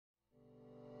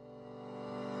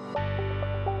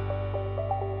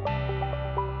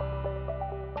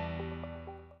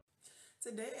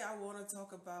Today I want to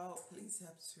talk about please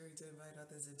help Siri to invite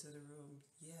others into the room.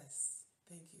 Yes,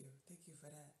 thank you. Thank you for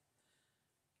that.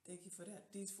 Thank you for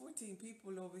that. These 14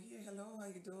 people over here. Hello, how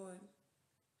you doing?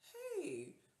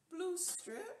 Hey, Blue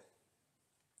Strip.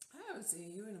 I haven't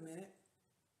seen you in a minute.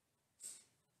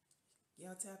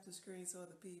 Y'all tap the screen so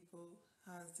the people.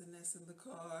 How's the nest in the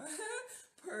car?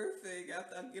 Perfect.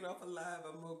 After I get off a live,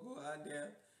 I'm gonna go out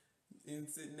there and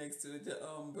sit next to it. The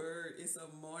bird. It's a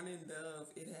morning dove.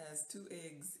 It has two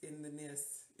eggs in the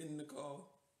nest in the car.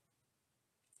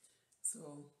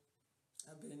 So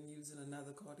I've been using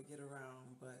another car to get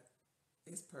around, but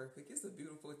it's perfect. It's a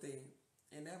beautiful thing.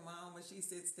 And that mama, she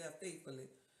sits there faithfully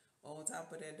on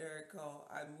top of that dirt car.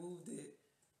 I moved it,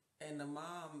 and the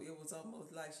mom, it was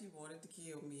almost like she wanted to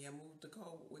kill me. I moved the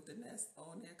car with the nest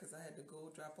on there because I had to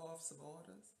go drop off some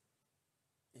orders.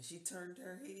 And she turned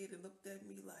her head and looked at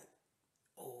me like,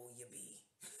 oh, you be.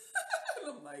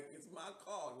 And I'm like, it's my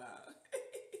call now.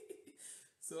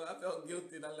 So I felt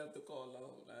guilty and I left the call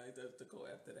alone. I left the call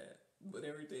after that. But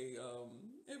everything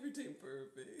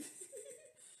perfect.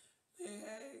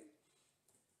 Hey,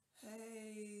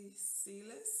 hey,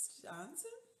 Silas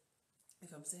Johnson,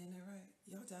 if I'm saying that right.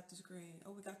 Y'all tap the screen.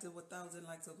 Oh, we got to 1,000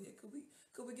 likes over here.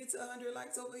 Could we get to 100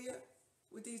 likes over here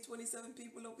with these 27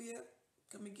 people over here?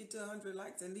 Can we get to 100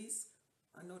 likes at least?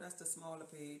 I know that's the smaller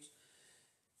page.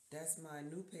 That's my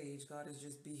new page. God is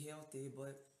just be healthy,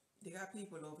 but they got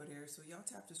people over there, so y'all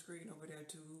tap the screen over there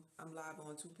too. I'm live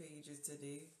on two pages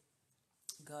today.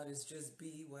 God is just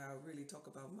be, where I really talk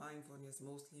about mindfulness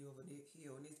mostly over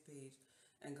here on this page,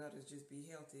 and God is just be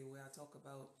healthy, where I talk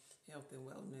about health and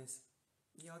wellness.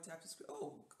 Y'all tap the screen.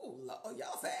 Oh,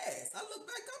 y'all fast. I look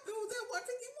back up. It was at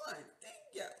 151.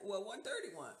 Thank y'all. Well,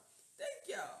 131. Thank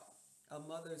y'all. A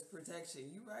mother's protection.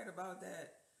 You right about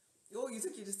that. Oh, you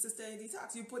took your sustained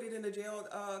detox. You put it in the gel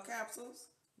capsules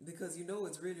because you know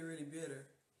it's really, really bitter.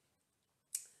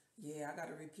 Yeah, I got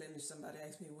to replenish. Somebody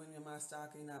asked me when am I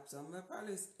stocking up, so I'm gonna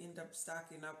probably end up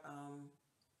stocking up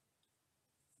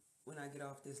when I get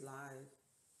off this live.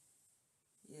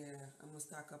 Yeah, I'm gonna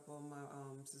stock up on my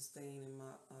sustain and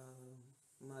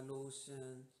my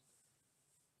lotion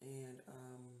and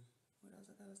what else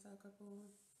I gotta stock up on?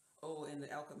 Oh, and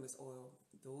the alchemist oil.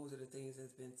 Those are the things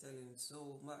that's been selling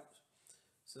so much.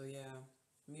 So yeah,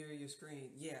 mirror your screen.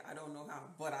 Yeah, I don't know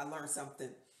how, but I learned something.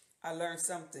 I learned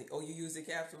something. Oh, you use the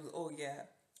capsules? Oh yeah,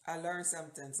 I learned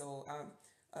something. So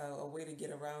a way to get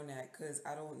around that because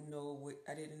I don't know what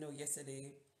I didn't know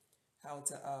yesterday how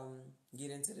to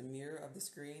get into the mirror of the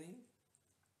screening.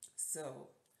 So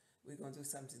we're gonna do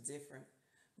something different.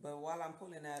 But while I'm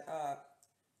pulling that up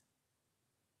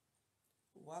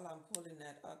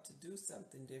to do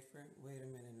something different, wait a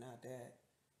minute, not that.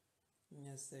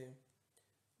 Let's see.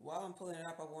 While I'm pulling it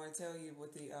up, I want to tell you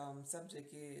what the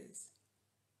subject is.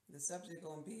 The subject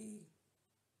gonna be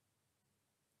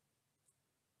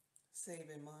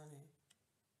saving money.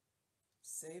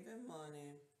 Saving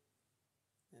money.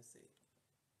 Let's see.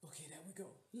 Okay, there we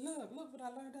go. Look what I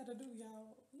learned how to do,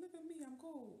 y'all. Look at me, I'm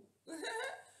cool.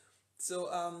 So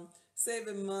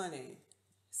saving money.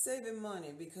 Saving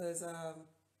money because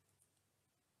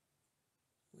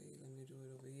wait, let me do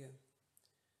it over here.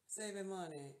 Saving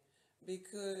money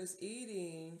because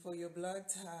eating for your blood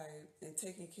type and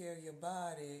taking care of your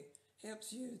body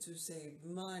helps you to save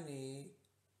money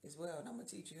as well. And I'm gonna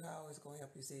teach you how it's gonna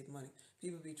help you save money.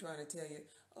 People be trying to tell you,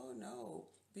 oh no,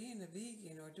 being a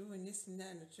vegan or doing this and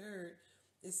that in the church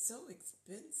is so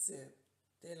expensive.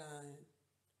 They lying.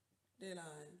 They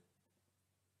lying.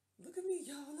 Look at me,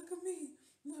 y'all. Look at me.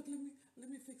 Look, let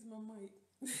me fix my mic.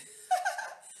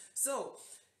 So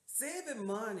saving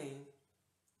money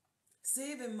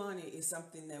Saving money is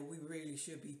something that we really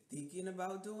should be thinking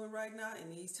about doing right now in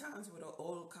these times with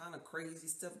all kind of crazy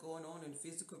stuff going on in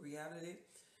physical reality.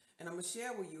 And I'm gonna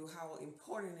share with you how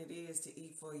important it is to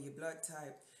eat for your blood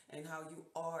type and how you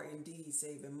are indeed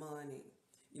saving money.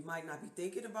 You might not be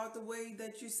thinking about the way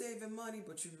that you're saving money,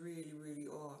 but you really, really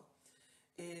are.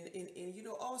 And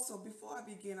also before I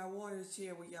begin, I wanted to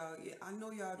share with y'all. Yeah, I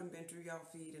know y'all done been through y'all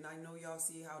feed, and I know y'all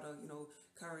see how the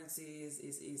currency is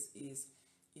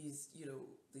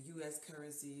the U.S.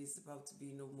 currency is about to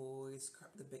be no more. It's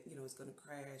gonna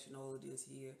crash and all of this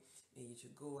here, and you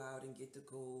should go out and get the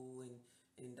gold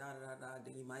and da da da da.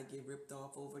 Then you might get ripped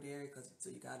off over there so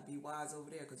you got to be wise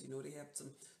over there because they have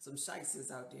some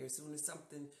shysters out there. As soon as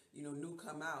something new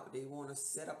come out, they want to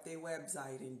set up their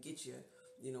website and get you.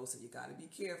 So you got to be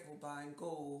careful buying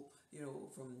gold,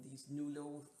 from these new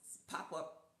little pop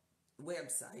up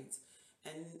websites.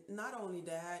 And not only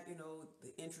that,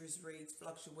 the interest rates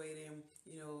fluctuating,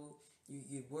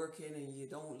 you're working and you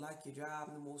don't like your job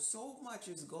no more. So much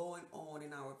is going on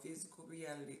in our physical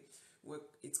reality where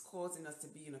it's causing us to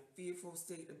be in a fearful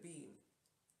state of being.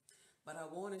 But I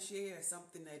want to share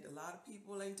something that a lot of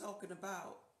people ain't talking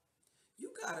about.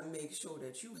 You got to make sure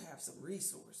that you have some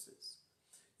resources.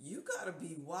 You got to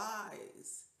be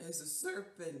wise as a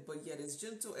serpent, but yet as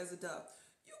gentle as a dove.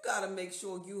 You got to make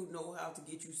sure you know how to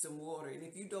get you some water. And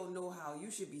if you don't know how,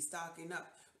 you should be stocking up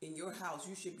in your house.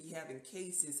 You should be having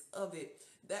cases of it.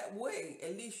 That way,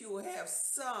 at least you'll have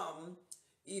some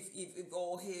if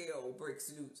all hell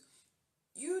breaks loose.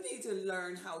 You need to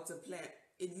learn how to plant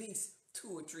at least two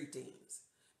or three things,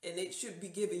 and it should be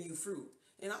giving you fruit.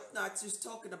 And I'm not just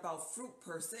talking about fruit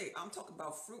per se. I'm talking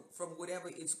about fruit from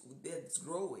whatever that's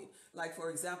growing. Like for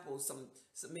example,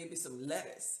 maybe some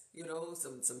lettuce,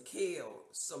 some kale,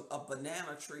 a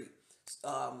banana tree,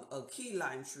 a key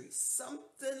lime tree,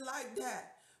 something like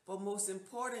that. But most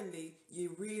importantly,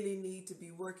 you really need to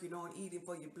be working on eating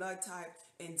for your blood type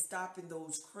and stopping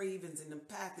those cravings and the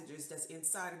pathogens that's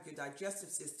inside of your digestive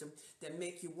system that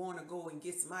make you want to go and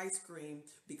get some ice cream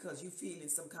because you feeling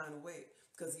some kind of way.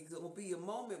 Because it's going to be a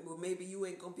moment where maybe you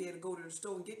ain't going to be able to go to the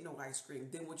store and get no ice cream.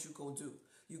 Then what you going to do?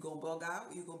 You going to bug out?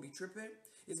 You going to be tripping?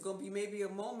 It's going to be maybe a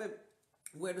moment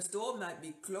where the store might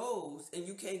be closed and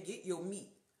you can't get your meat.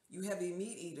 You heavy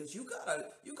meat eaters, you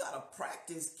gotta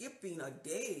practice skipping a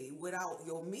day without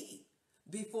your meat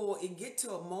before it get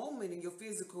to a moment in your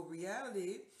physical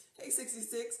reality. Hey,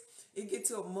 66, it get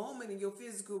to a moment in your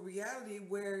physical reality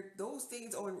where those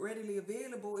things aren't readily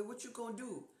available. And what you gonna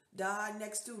do? Die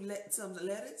next to some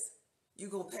lettuce? You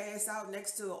gonna pass out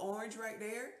next to an orange right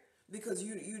there because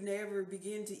you never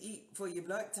begin to eat for your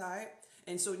blood type,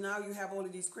 and so now you have all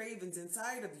of these cravings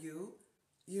inside of you.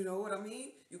 You know what I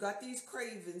mean? You got these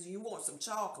cravings, you want some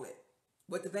chocolate,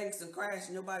 but the banks done crashed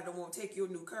and nobody don't want to take your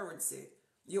new currency,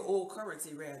 your old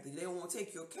currency rather. They don't want to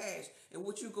take your cash. And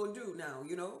what you gonna do now?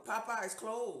 Popeye's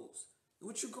closed.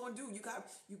 What you gonna do? You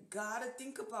gotta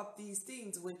think about these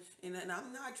things and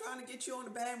I'm not trying to get you on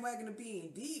the bandwagon of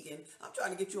being vegan. I'm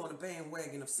trying to get you on the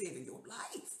bandwagon of saving your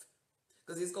life.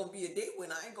 Because it's going to be a day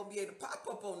when I ain't going to be able to pop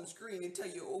up on the screen and tell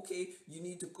you, okay, you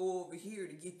need to go over here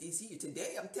to get this here.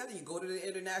 Today, I'm telling you, go to the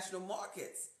international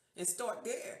markets and start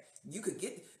there.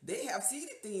 They have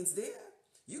seeded things there.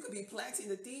 You could be planting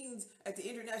the things at the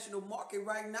international market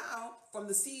right now from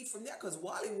the seed from there. Because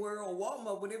Wally World or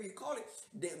Walmart, whatever you call it,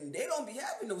 they don't be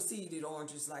having no seeded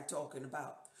oranges like talking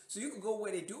about. So you can go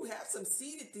where they do have some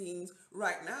seeded things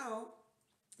right now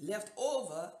left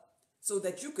over so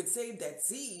that you could save that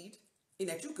seed and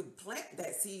that you could plant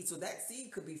that seed so that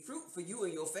seed could be fruit for you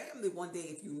and your family one day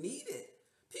if you need it.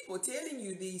 People telling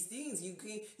you these things. You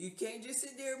can't just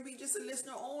sit there and be just a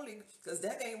listener only, because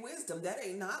that ain't wisdom. That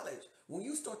ain't knowledge. When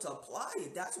you start to apply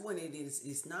it, that's when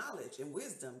it's knowledge and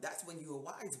wisdom. That's when you're a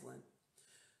wise one.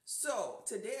 So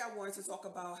today I wanted to talk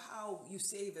about how you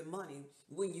saving money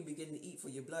when you begin to eat for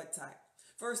your blood type.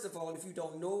 First of all, if you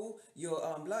don't know your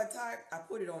blood type, I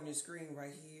put it on your screen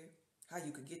right here, how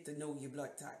you could get to know your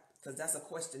blood type, because that's a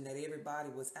question that everybody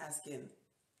was asking.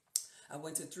 I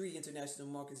went to 3 international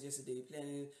markets yesterday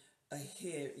planning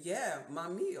ahead. Yeah, my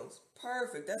meals.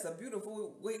 Perfect. That's a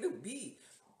beautiful way to be.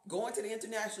 Going to the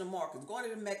international markets, going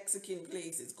to the Mexican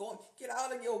places, get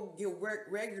out of your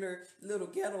regular little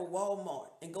ghetto Walmart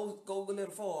and go a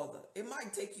little farther. It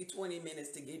might take you 20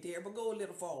 minutes to get there, but go a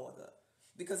little farther.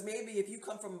 Because maybe if you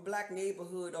come from a black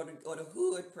neighborhood or the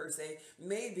hood per se,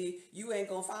 maybe you ain't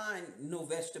gonna find no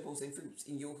vegetables and fruits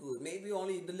in your hood. Maybe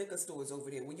only the liquor stores over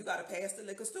there. When you gotta pass the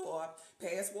liquor store,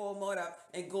 pass Walmart up,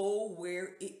 and go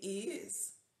where it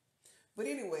is. But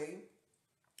anyway,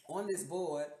 on this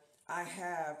board, I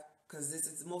have, because this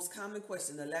is the most common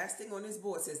question, the last thing on this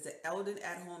board says the Eldon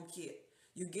at-home kit.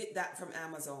 You get that from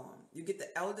Amazon. You get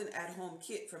the Eldon at-home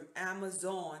kit from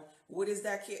Amazon. What is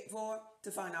that kit for?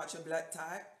 To find out your blood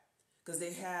type. Because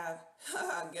they have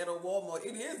ghetto Walmart.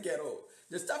 It is ghetto.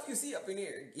 The stuff you see up in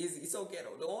here is so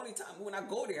ghetto. The only time when I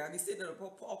go there, I be sitting in a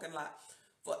parking lot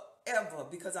forever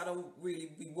because I don't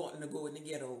really be wanting to go in the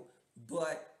ghetto.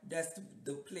 But that's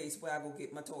the place where I go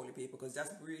get my toilet paper, because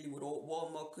that's really what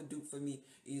Walmart could do for me,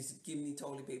 is give me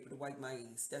toilet paper to wipe my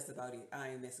ass. That's about it. I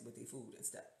ain't messing with their food and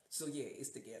stuff. So yeah,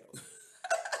 it's the ghetto.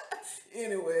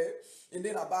 Anyway, and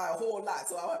then I buy a whole lot,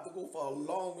 so I'll have to go for a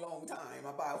long, long time.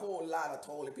 I buy a whole lot of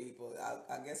toilet paper.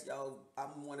 I guess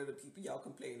I'm one of the people y'all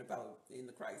complain about in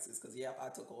the crisis, because yeah, I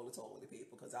took all the toilet paper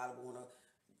because I don't want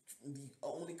to be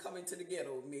only coming to the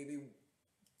ghetto maybe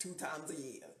 2 times a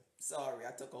year. Sorry,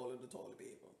 I took all of the toilet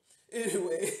paper.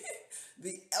 Anyway,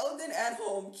 the Eldon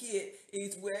at-home kit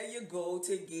is where you go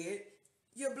to get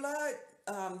your blood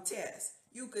test.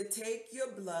 You could take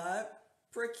your blood,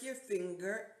 prick your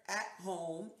finger at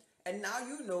home, and now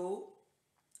you know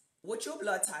what your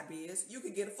blood type is. You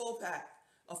could get a full pack.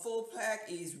 A full pack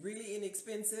is really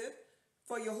inexpensive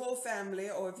for your whole family,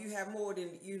 or if you have more than,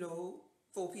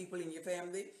 4 people in your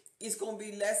family, it's going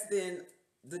to be less than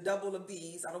the double of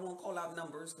these. I don't want to call out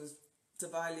numbers because to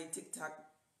violate TikTok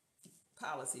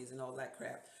policies and all that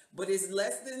crap. But it's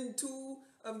less than 2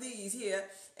 of these here,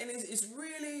 and it's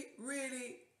really,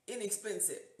 really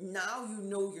inexpensive. Now you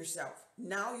know yourself.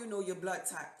 Now you know your blood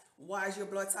type. Why is your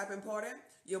blood type important?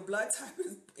 Your blood type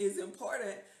is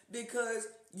important because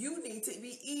you need to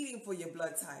be eating for your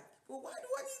blood type. Well, why do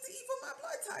I need to eat for my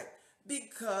blood type?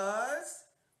 Because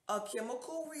a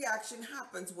chemical reaction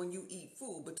happens when you eat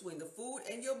food between the food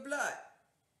and your blood.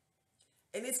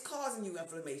 And it's causing you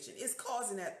inflammation. It's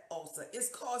causing that ulcer. It's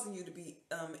causing you to be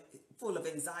full of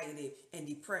anxiety and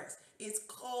depressed. It's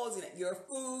causing it. Your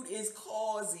food is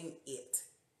causing it.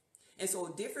 And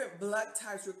so different blood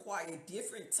types require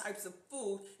different types of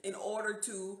food in order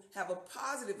to have a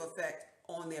positive effect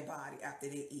on their body after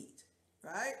they eat,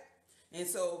 right? And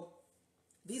so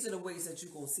these are the ways that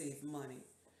you're going to save money.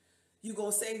 You're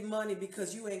going to save money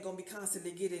because you ain't going to be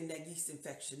constantly getting that yeast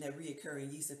infection, that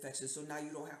reoccurring yeast infection. So now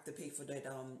you don't have to pay for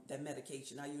that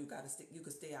medication. Now you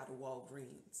can stay out of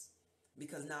Walgreens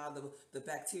because now the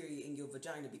bacteria in your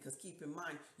vagina, because keep in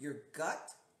mind, your gut,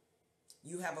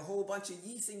 you have a whole bunch of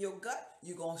yeast in your gut.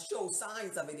 You're going to show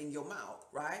signs of it in your mouth,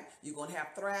 right? You're going to have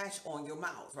thrash on your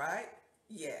mouth, right?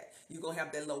 Yeah. You're going to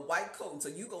have that little white coat. So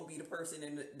you're going to be the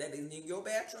person that is in your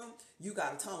bathroom. You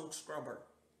got a tongue scrubber.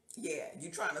 Yeah.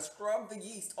 You're trying to scrub the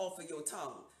yeast off of your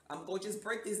tongue. I'm going to just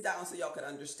break this down so y'all can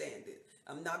understand it.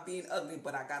 I'm not being ugly,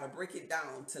 but I got to break it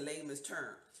down to layman's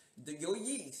term. Your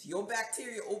yeast, your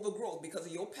bacteria overgrowth because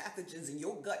of your pathogens and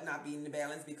your gut not being in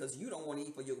balance because you don't want to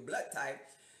eat for your blood type.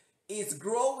 It's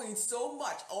growing so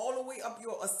much all the way up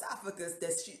your esophagus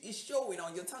that it's showing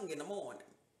on your tongue in the morning.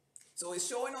 So it's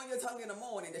showing on your tongue in the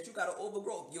morning that you got an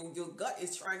overgrowth. Your gut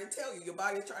is trying to tell you, your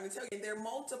body is trying to tell you, and they're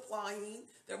multiplying.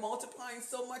 They're multiplying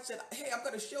so much that, hey, I'm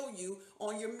going to show you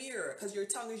on your mirror because your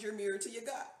tongue is your mirror to your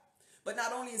gut. But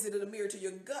not only is it a mirror to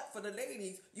your gut for the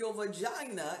ladies, your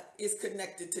vagina is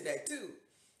connected to that too.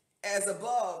 As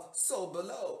above, so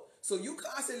below. So you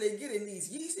constantly getting these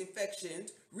yeast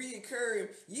infections, reoccurring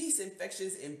yeast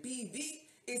infections, and BV.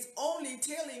 It's only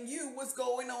telling you what's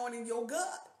going on in your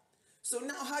gut. So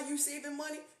now how you saving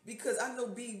money? Because I know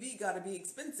BV got to be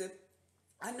expensive.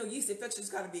 I know yeast infections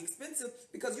got to be expensive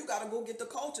because you got to go get the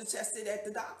culture tested at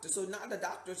the doctor. So now the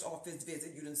doctor's office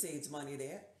visit, you done saved money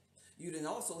there. You done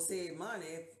also save money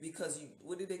because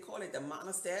what do they call it? The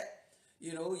monostat.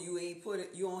 You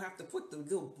don't have to put the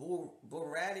little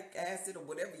boracic acid or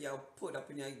whatever y'all put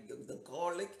up in there, the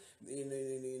garlic, in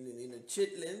the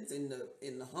chitlins, in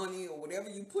the honey or whatever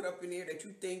you put up in there that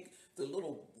you think the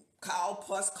little cow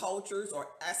pus cultures or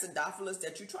acidophilus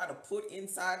that you try to put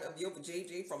inside of your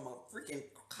JJ from a freaking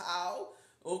cow.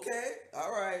 Okay,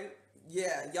 all right.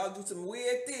 Yeah, y'all do some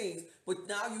weird things, but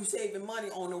now you saving money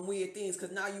on them weird things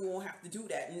because now you won't have to do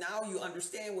that. Now you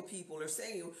understand what people are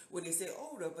saying when they say,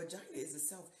 oh, the vagina is a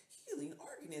self-healing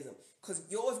organism. Because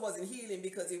yours wasn't healing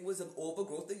because it was an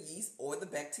overgrowth of yeast or the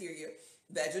bacteria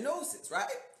vaginosis, right?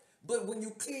 But when you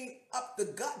clean up the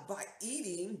gut by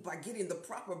eating, by getting the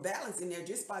proper balance in there,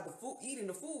 just by the food, eating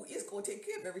the food, it's going to take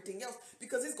care of everything else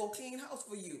because it's going to clean house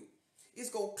for you.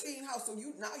 It's going to clean house. So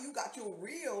now you got your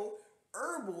real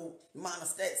herbal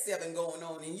monostat 7 going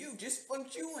on in you just from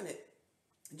chewing it,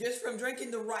 just from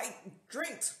drinking the right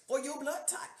drinks for your blood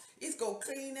type. It's going to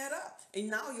clean that up. And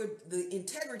now the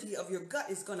integrity of your gut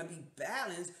is going to be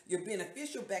balanced. Your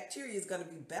beneficial bacteria is going to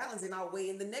be balanced and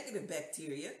outweighing the negative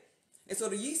bacteria. And so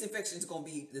the yeast infection is going to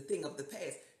be the thing of the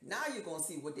past. Now you're going to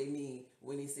see what they mean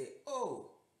when they say,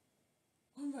 oh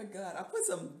my God, I put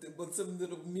some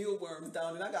little mealworms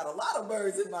down and I got a lot of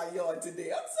birds in my yard today.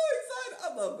 I'm so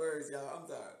excited. I love birds, y'all. I'm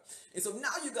sorry. And so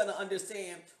now you're going to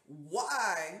understand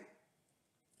why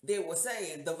they were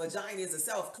saying the vagina is a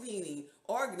self-cleaning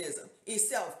organism. It's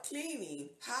self-cleaning.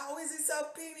 How is it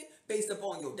self-cleaning? Based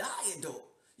upon your diet, though.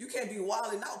 You can't be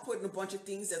wilding out putting a bunch of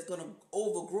things that's going to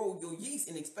overgrow your yeast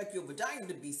and expect your vagina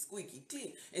to be squeaky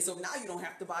clean. And so now you don't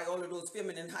have to buy all of those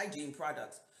feminine hygiene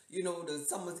products. The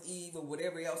Summer's Eve or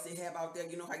whatever else they have out there.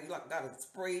 You know how you got to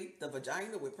spray the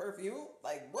vagina with perfume?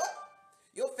 Like what?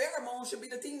 Your pheromone should be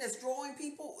the thing that's drawing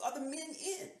other men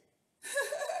in.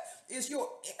 It's your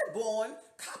airborne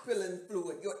copulin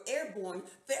fluid, your airborne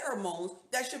pheromones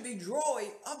that should be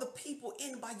drawing other people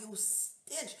in by your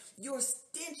stench. Your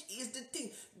stench is the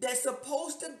thing that's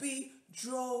supposed to be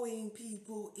drawing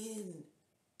people in.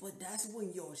 But that's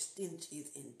when your stench is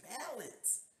in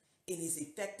balance and is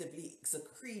effectively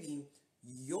secreting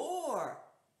your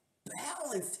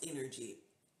balanced energy,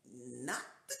 not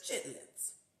the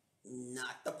chitlins,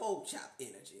 not the pork chop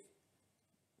energy.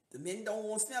 The men don't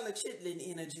want to smell the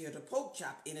chitlin energy or the pork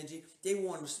chop energy. They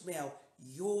want to smell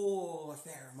your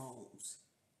pheromones.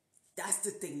 That's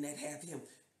the thing that have him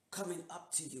coming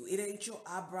up to you. It ain't your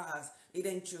eyebrows. It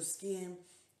ain't your skin.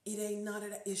 It ain't none of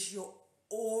that. It's your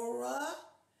aura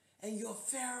and your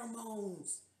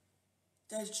pheromones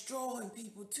that's drawing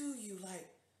people to you like,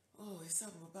 oh, it's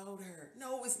something about her.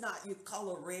 No, it's not your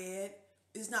color red.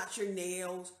 It's not your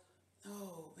nails.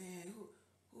 Oh, man,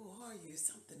 who are you? It's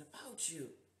something about you.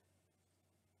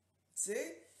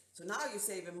 See? So now you're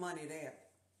saving money there.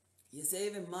 You're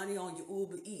saving money on your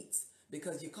Uber Eats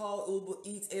because you call Uber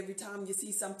Eats every time you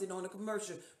see something on a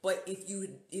commercial. But if you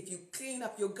clean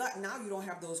up your gut, now you don't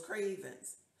have those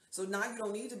cravings. So now you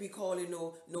don't need to be calling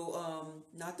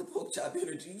not the pork chop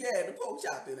energy. Yeah, the pork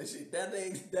chop energy. That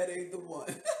ain't the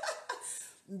one.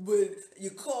 But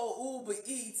you call Uber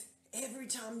Eats every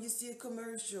time you see a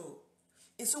commercial.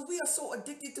 And so we are so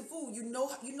addicted to food. You know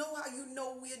how you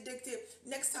know we're addicted?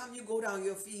 Next time you go down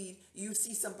your feed, you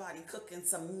see somebody cooking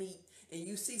some meat and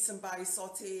you see somebody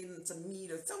sauteing some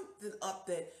meat or something up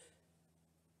that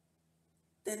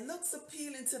looks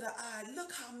appealing to the eye.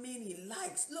 Look how many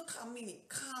likes, look how many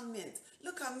comments,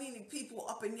 look how many people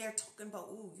up in there talking about,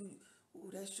 ooh,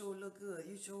 that sure look good.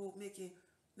 You sure making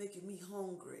me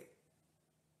hungry.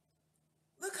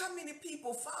 Look how many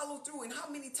people follow through and how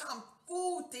many times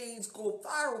food things go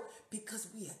viral because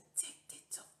we addicted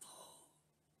to food.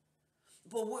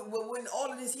 But when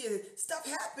all of this here stuff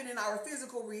happen in our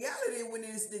physical reality, when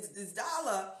this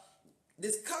dollar,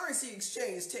 this currency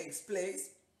exchange takes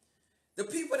place, the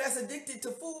people that's addicted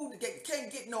to food can't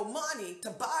get no money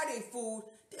to buy their food,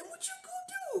 then what you gonna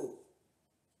do?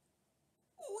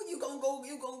 Well, you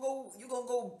gonna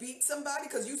go beat somebody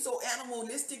because you so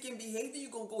animalistic in behavior? You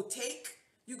gonna go take?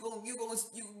 You gonna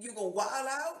wild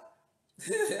out?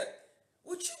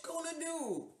 What you gonna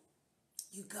do?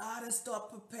 You gotta start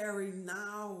preparing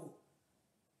now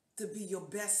to be your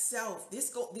best self.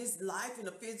 This life in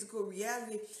the physical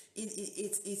reality,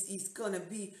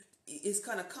 it's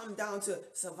gonna come down to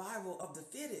survival of the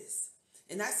fittest.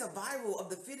 And that survival of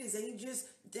the fittest ain't just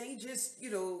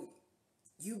you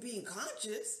being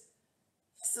conscious.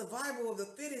 Survival of the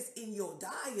fittest in your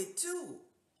diet too.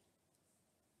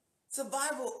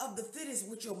 Survival of the fittest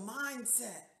with your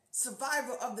mindset.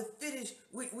 Survival of the fittest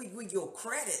with your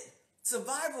credit.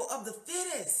 Survival of the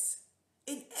fittest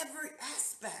in every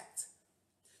aspect.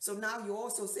 So now you're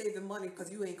also saving money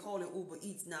because you ain't calling Uber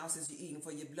Eats now since you're eating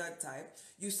for your blood type.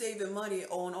 You're saving money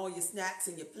on all your snacks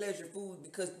and your pleasure food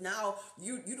because now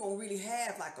you don't really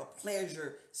have like a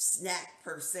pleasure snack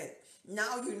per se.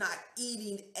 Now you're not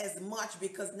eating as much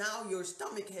because now your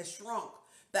stomach has shrunk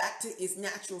back to its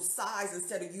natural size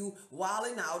instead of you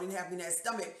wilding out and having that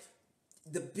stomach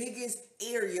the biggest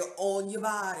area on your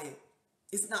body.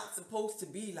 It's not supposed to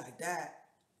be like that.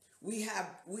 We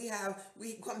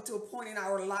come to a point in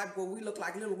our life where we look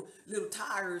like little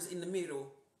tires in the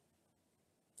middle.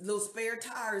 Little spare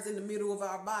tires in the middle of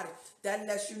our body. That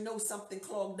lets you know something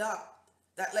clogged up.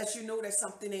 That lets you know that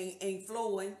something ain't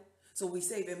flowing. So we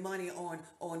saving money on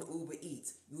Uber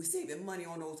Eats. We saving money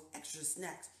on those extra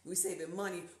snacks. We saving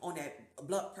money on that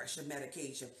blood pressure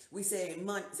medication. We saving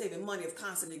money of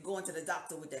constantly going to the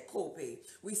doctor with that copay.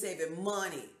 We saving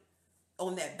money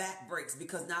on that back breaks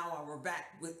because now our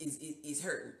back is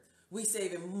hurting. We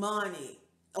saving money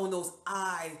on those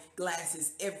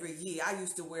eyeglasses every year. I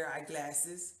used to wear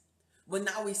eyeglasses, but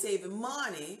now we saving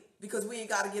money because we ain't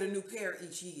got to get a new pair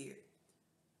each year.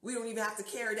 We don't even have to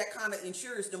carry that kind of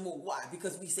insurance no more. Why?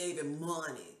 Because we saving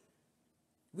money.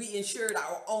 We insured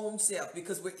our own self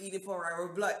because we're eating for our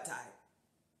blood type.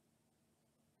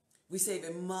 We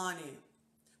saving money.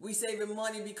 We saving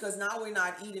money because now we're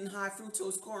not eating high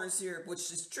fructose corn syrup,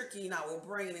 which is tricking our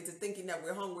brain into thinking that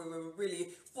we're hungry when we're really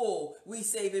full. We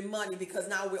saving money because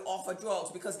now we're off of drugs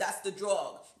because that's the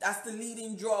drug. That's the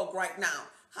leading drug right now.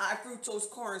 High fructose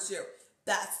corn syrup.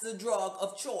 That's the drug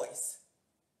of choice.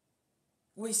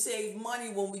 We save money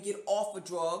when we get off of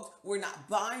drugs. We're not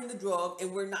buying the drug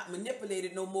and we're not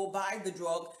manipulated no more by the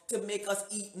drug to make us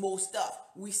eat more stuff.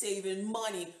 We saving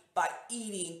money by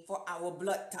eating for our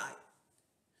blood type.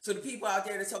 So the people out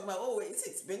there that's talking about, oh, it's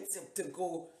expensive to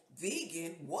go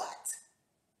vegan. What?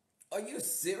 Are you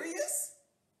serious?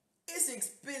 It's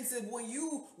expensive when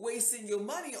you wasting your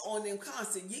money on them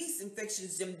constant yeast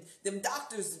infections, them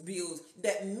doctor's bills,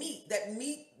 that meat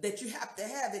that you have to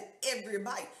have in every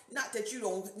bite. Not that you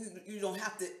don't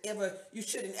have to ever, you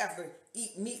shouldn't ever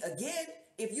eat meat again.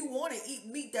 if you want to eat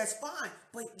meat, that's fine.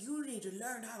 But you need to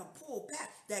learn how to pull back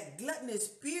that gluttonous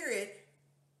spirit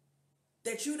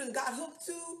that you done got hooked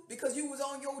to because you was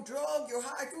on your drug, your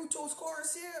high fructose corn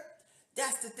syrup.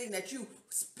 That's the thing that you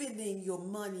spending your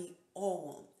money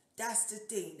on. That's the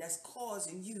thing that's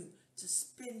causing you to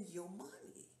spend your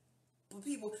money. But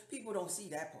people don't see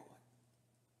that part.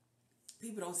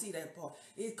 People don't see that part.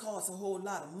 It costs a whole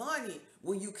lot of money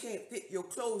when you can't fit your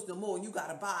clothes no more and you got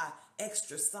to buy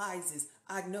extra sizes.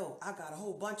 I know. I got a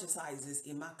whole bunch of sizes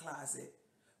in my closet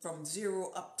from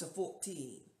 0 up to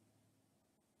 14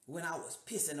 when I was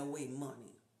pissing away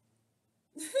money.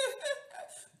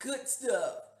 Good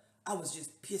stuff. I was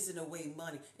just pissing away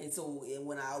money. And so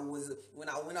when I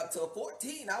went up to a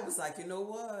 14, I was like, you know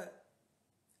what?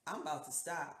 I'm about to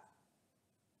stop.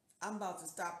 I'm about to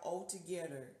stop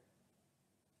altogether.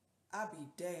 I'll be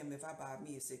damned if I buy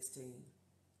me a 16.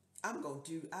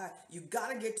 You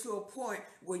gotta get to a point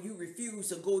where you refuse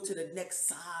to go to the next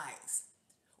size.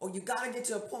 Or you gotta get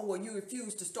to a point where you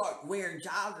refuse to start wearing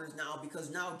joggers now, because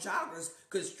now joggers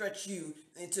could stretch you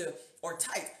into, or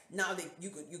tight. Now that you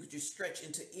could just stretch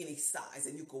into any size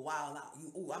and you could wild out.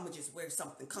 I'm gonna just wear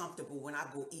something comfortable when I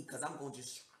go eat, because I'm gonna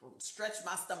just stretch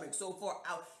my stomach so far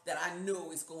out that I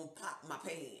know it's gonna pop my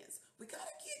pants. We gotta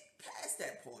get past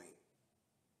that point.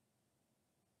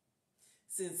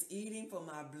 Since eating for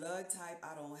my blood type,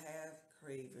 I don't have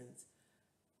cravings.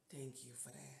 Thank you for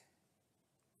that.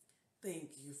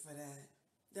 Thank you for that.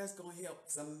 That's going to help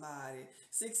somebody.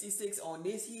 66 on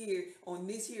this here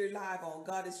live on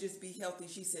God is Just Be Healthy.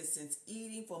 She says, since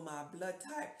eating for my blood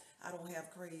type, I don't have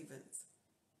cravings.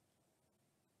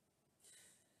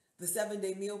 The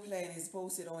 7-day meal plan is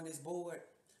posted on this board.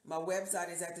 My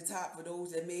website is at the top for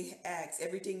those that may ask.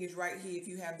 Everything is right here if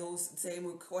you have those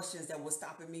same questions that were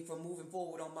stopping me from moving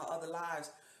forward on my other lives.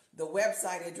 The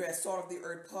website address,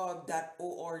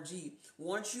 saltoftheearthpub.org.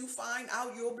 Once you find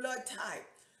out your blood type,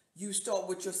 you start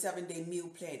with your 7-day meal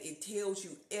plan. It tells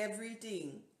you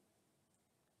everything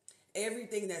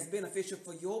that's beneficial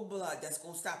for your blood that's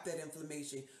going to stop that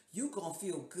inflammation. You're going to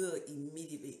feel good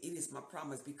immediately. It is my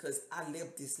promise, because I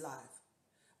live this life.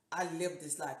 I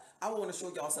want to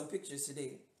show y'all some pictures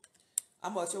today.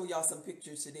 I'm going to show y'all some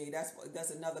pictures today.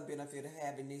 That's another benefit of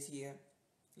having this here.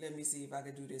 Let me see if I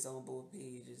can do this on both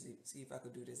pages. See if I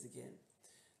can do this again.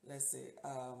 Let's see.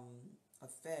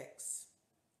 Effects.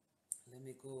 Let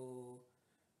me go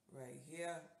right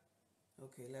here.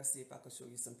 Okay, let's see if I can show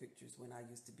you some pictures when I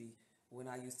used to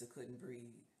couldn't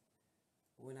breathe.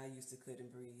 When I used to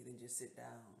couldn't breathe and just sit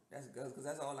down. That's good, because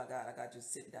that's all I got. I got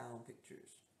just sit down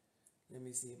pictures. Let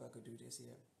me see if I could do this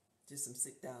here. Just some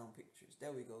sit down pictures.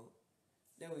 There we go.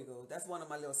 That's one of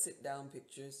my little sit down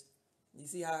pictures. You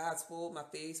see how full my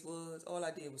face was? All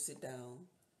I did was sit down.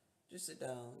 Just sit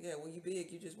down. Yeah, when you big,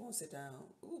 you just won't sit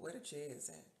down. Ooh, where the chair is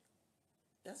at?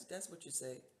 That's what you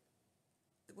say.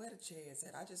 Where the chair is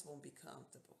at? I just won't be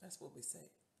comfortable. That's what we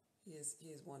say.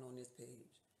 Here's one on this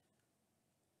page.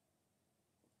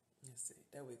 Let's see.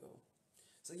 There we go.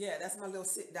 So yeah, that's my little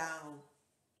sit down.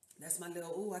 That's my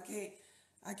little, I can't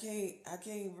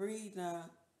breathe now.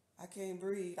 I can't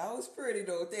breathe. I was pretty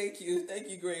though. Thank you,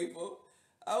 Grateful.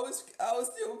 I was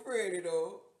still pretty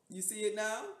though. You see it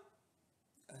now?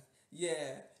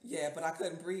 Yeah, but I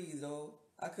couldn't breathe though.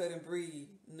 I couldn't breathe.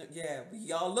 Yeah,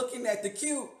 y'all looking at the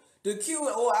cute.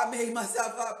 Oh, I made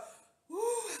myself up. Ooh,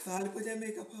 I finally put that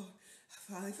makeup on.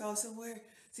 I finally found somewhere.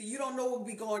 See, you don't know what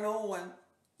be going on.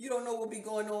 You don't know what be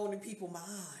going on in people's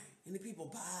mind, in the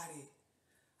people's body.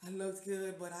 I looked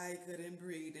good, but I couldn't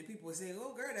breathe. And people were saying,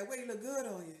 oh, girl, that weight look good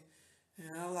on you. And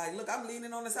I was like, look, I'm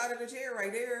leaning on the side of the chair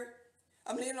right there.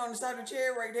 I'm leaning on the side of the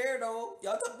chair right there, though.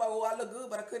 Y'all talk about, oh, I look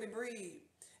good, but I couldn't breathe.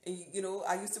 And,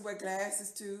 I used to wear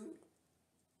glasses, too.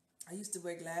 Here's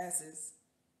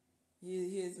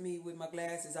me with my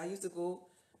glasses. I used to go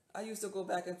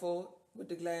back and forth with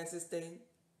the glasses thing.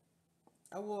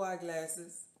 I wore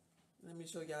eyeglasses. Let me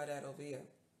show y'all that over here.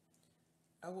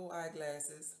 I wore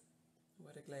eyeglasses.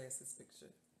 Where the glasses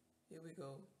picture? Here we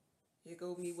go. Here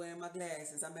go me wearing my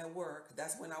glasses. I'm at work.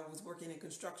 That's when I was working in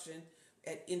construction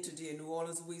at Interdia, New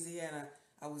Orleans, Louisiana.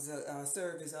 I was a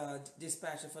service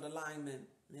dispatcher for the linemen,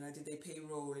 and I did their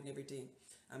payroll and everything.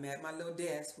 I'm at my little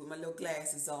desk with my little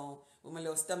glasses on, with my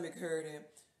little stomach hurting,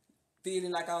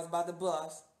 feeling like I was about to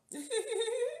bust.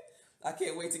 I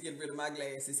can't wait to get rid of my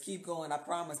glasses. Keep going, I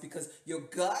promise, because your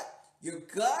gut, your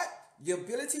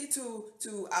ability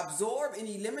to absorb and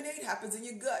eliminate happens in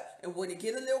your gut. And when it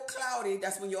get a little cloudy,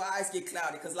 that's when your eyes get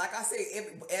cloudy. Because like I say,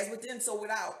 as within, so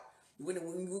without. When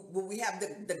we have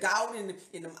the gout and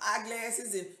them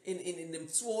eyeglasses and them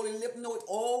swollen lip notes,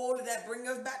 all of that bring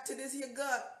us back to this here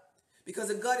gut. Because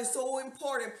the gut is so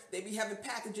important. They be having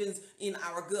pathogens in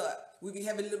our gut. We be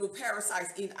having little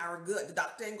parasites in our gut. The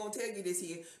doctor ain't gonna tell you this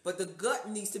here, but the gut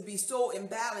needs to be so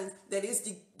imbalanced that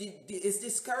it's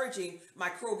discouraging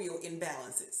microbial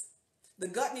imbalances. The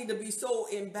gut need to be so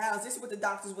imbalanced. This is what the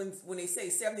doctors, when they say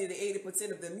 70 to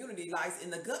 80% of the immunity lies in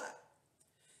the gut.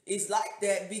 It's like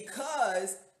that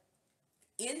because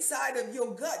inside of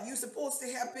your gut, you're supposed to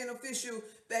have beneficial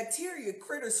bacteria,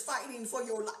 critters fighting for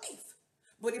your life.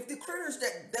 But if the critters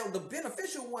that the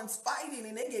beneficial ones fighting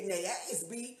and they getting their ass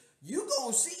beat, you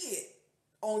gonna see it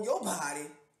on your body.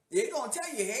 They're gonna tell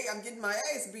you, hey, I'm getting my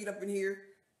ass beat up in here.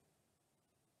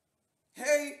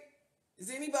 Hey, is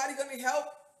anybody gonna help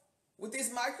with this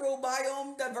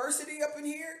microbiome diversity up in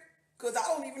here? Because I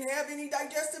don't even have any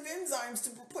digestive enzymes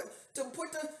to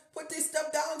put this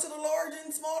stuff down to the large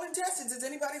and small intestines. Is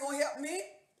anybody gonna help me?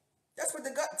 That's what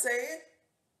the gut's saying.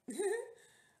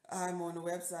 I'm on the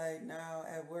website now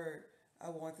at work. I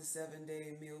want the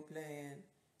 7-day meal plan.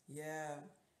 Yeah.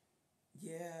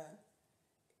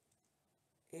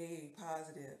 A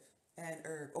positive and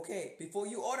herb. Okay, before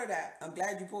you order that, I'm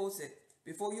glad you posted.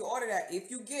 Before you order that, if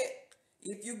you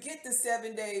get the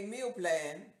 7-day meal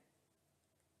plan,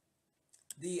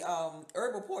 the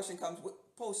herbal portion comes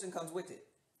with it.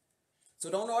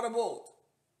 So don't order both.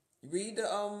 Read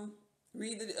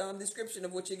the description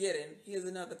of what you're getting. Here's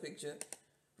another picture.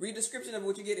 Read the description of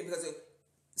what you're getting because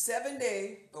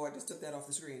 7-day. Oh, I just took that off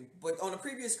the screen. But on the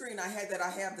previous screen, I have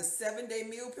the 7-day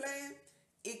meal plan.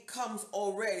 It comes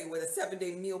already with a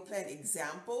 7-day meal plan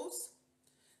examples.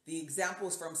 The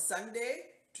examples from Sunday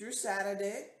through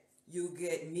Saturday. You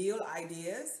get meal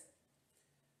ideas.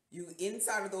 You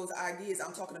inside of those ideas,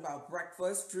 I'm talking about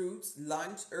breakfast, fruits,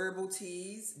 lunch, herbal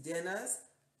teas, dinners,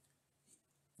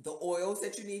 the oils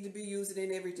that you need to be using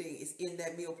and everything is in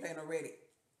that meal plan already.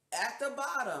 At the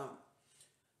bottom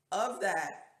of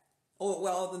that,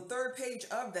 the third page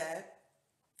of that,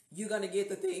 you're going to get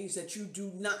the things that you do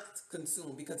not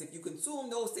consume. Because if you consume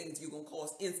those things, you're going to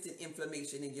cause instant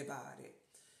inflammation in your body.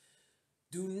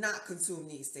 Do not consume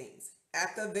these things.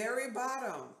 At the very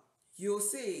bottom, you'll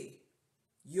see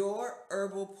your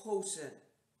herbal potion,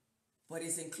 but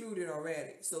it's included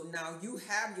already. So now you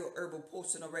have your herbal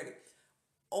potion already.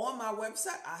 On my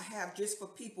website, I have just for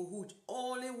people who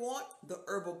only want the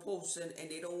herbal potion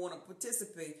and they don't want to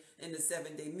participate in the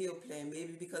 7-day meal plan,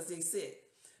 maybe because they're sick.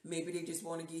 Maybe they just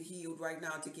want to get healed right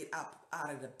now to get up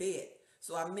out of the bed.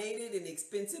 So I made it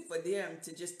inexpensive for them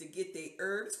to get their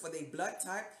herbs for their blood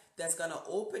type that's going to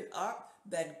open up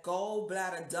that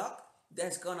gallbladder duct.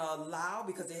 That's going to allow,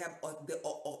 because they have the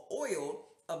oil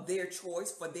of their choice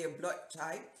for their blood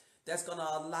type, that's going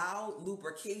to allow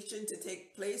lubrication to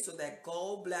take place so that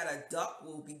gallbladder duct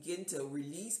will begin to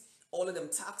release all of them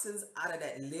toxins out of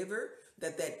that liver,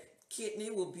 that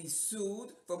kidney will be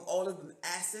soothed from all of the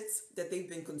acids that they've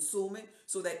been consuming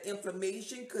so that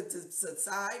inflammation could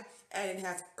subside, and it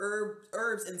has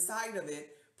herbs inside of it,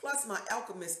 plus my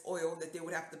alchemist oil that they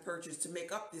would have to purchase to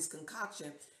make up this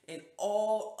concoction. And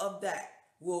all of that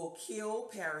will kill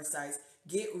parasites,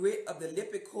 get rid of the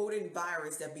lipid-coating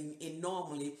virus that be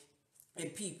normally in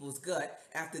people's gut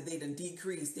after they done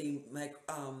decreased their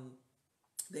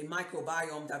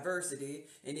microbiome diversity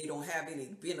and they don't have any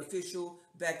beneficial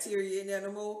bacteria in there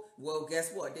no more. Well,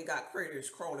 guess what? They got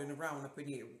critters crawling around up in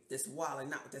here that's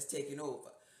wilding out, that's taking over.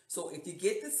 So if you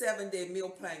get the 7-day meal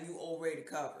plan, you already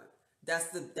covered. That's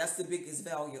the biggest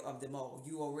value of them all.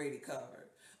 You already covered.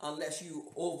 Unless you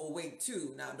overweight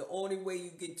too. Now, the only way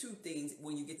you get two things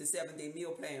when you get the 7-day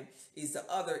meal plan is the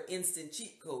other instant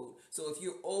cheat code. So if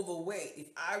you're overweight, if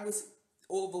I was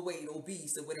overweight,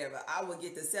 obese, or whatever, I would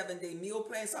get the 7-day meal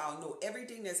plan so I'll know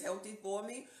everything that's healthy for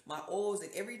me, my oils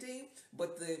and everything.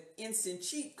 But the instant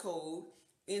cheat code,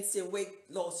 instant weight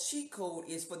loss cheat code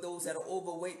is for those that are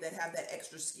overweight, that have that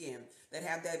extra skin, that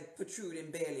have that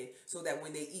protruding belly, so that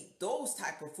when they eat those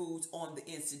type of foods on the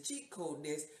instant cheat code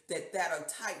list, that'll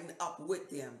tighten up with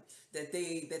them, that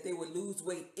they would lose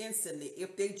weight instantly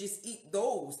if they just eat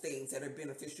those things that are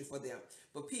beneficial for them.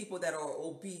 But people that are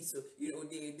obese, they're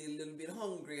a little bit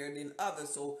hungrier than others,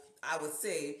 so I would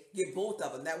say get both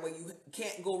of them. That way you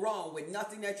can't go wrong with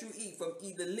nothing that you eat from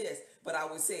either list. But I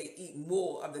would say eat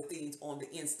more of the things on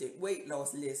the instant weight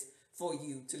loss list for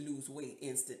you to lose weight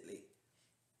instantly.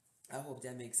 I hope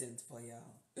that makes sense for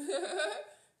y'all.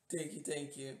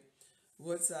 Thank you.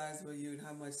 What size were you and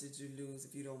how much did you lose,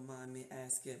 if you don't mind me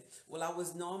asking? Well, I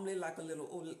was normally like a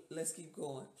little, let's keep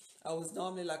going. I was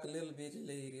normally like a little bitty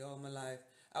lady all my life.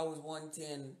 I was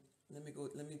 110. Let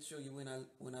me show you when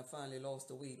I finally lost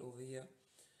the weight over here.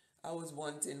 I was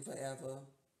 110 forever.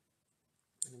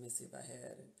 Let me see if I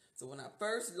had it. So when I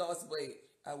first lost weight,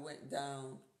 I went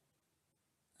down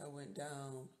I went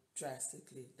down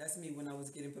drastically. That's me when I was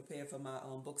getting prepared for my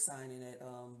book signing at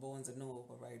Barnes and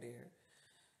Noble right there.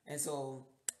 And so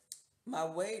my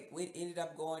weight ended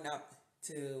up going up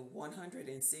to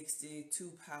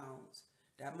 162 pounds.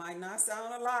 That might not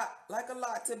sound a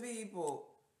lot to people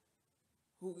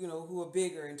who are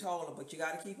bigger and taller, but you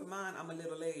got to keep in mind I'm a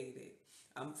little lady.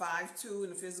 I'm 5'2" in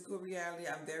the physical reality.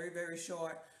 I'm very, very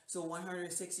short. So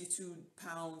 162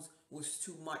 pounds was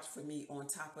too much for me, on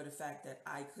top of the fact that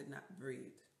I could not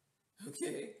breathe.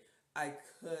 Okay? I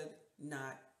could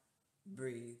not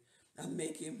breathe. I'm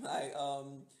making my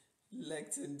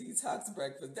lectin detox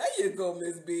breakfast. There you go,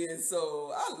 Miss B. And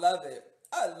so I love it.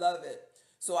 I love it.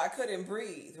 So I couldn't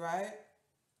breathe, right?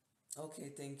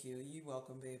 Okay, thank you. You're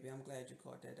welcome, baby. I'm glad you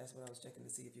caught that. That's what I was checking to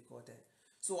see if you caught that.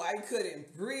 So I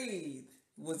couldn't breathe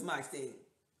was my thing.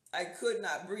 I could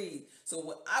not breathe. So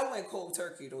when I went cold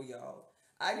turkey though, y'all,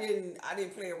 I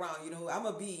didn't play around. I'm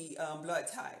a B blood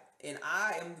type, and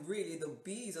I am really the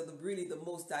B's are really the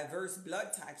most diverse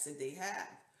blood types that they have.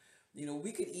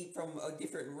 We could eat from a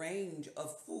different range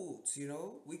of foods.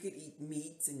 We could eat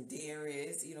meats and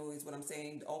dairies. Is what I'm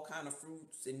saying. All kind of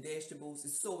fruits and vegetables.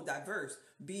 It's so diverse.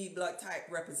 B blood type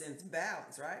represents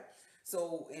balance, right?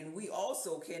 So, and we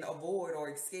also can avoid or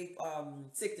escape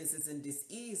sicknesses and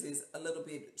diseases a little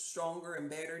bit stronger and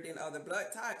better than other blood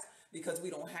types, because we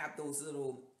don't have those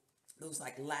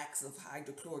like lacks of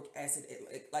hydrochloric acid,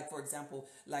 like for example,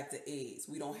 like the AIDS.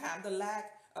 We don't have the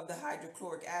lack of the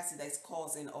hydrochloric acid that's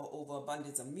causing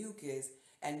overabundance of mucus,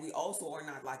 and we also are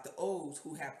not like the O's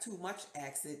who have too much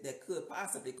acid that could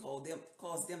possibly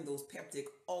cause them those peptic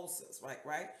ulcers,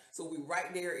 right? So we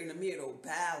right there in the middle,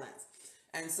 balance.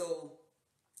 And so,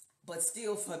 but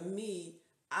still for me,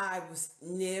 I was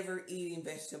never eating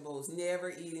vegetables,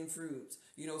 never eating fruits,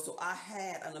 so I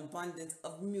had an abundance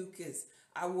of mucus.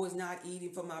 I was not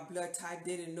eating for my blood type,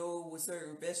 didn't know what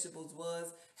certain vegetables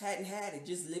was, hadn't had it,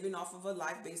 just living off of a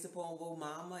life based upon what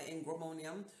mama and grandma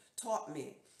taught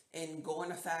me. And going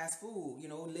to fast food,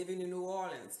 living in New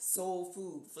Orleans, soul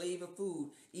food, flavor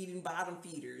food, eating bottom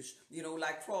feeders,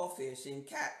 like crawfish and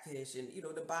catfish and,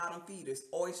 the bottom feeders,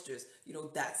 oysters,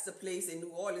 that's the place in New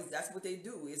Orleans. That's what they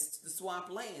do. It's the swamp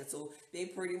land. So they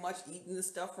pretty much eating the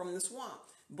stuff from the swamp.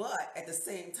 But at the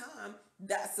same time,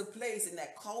 that's the place, and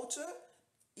that culture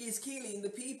is killing the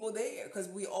people there, because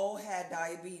we all had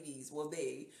diabetes. Well,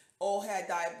 they all had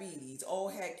diabetes, all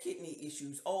had kidney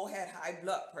issues, all had high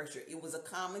blood pressure. It was a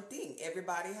common thing.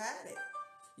 Everybody had it,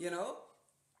 you know?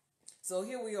 So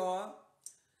here we are.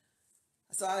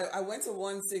 So I went to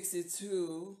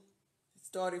 162,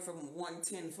 started from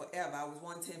 110 forever. I was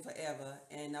 110 forever,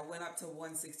 and I went up to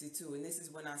 162. And this is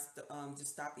when I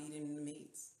just stopped eating the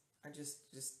meats. I just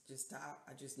stopped.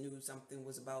 I just knew something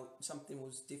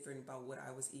was different about what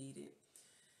I was eating.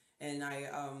 And I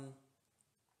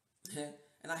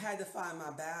and I had to find my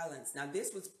balance. Now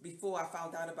this was before I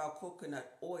found out about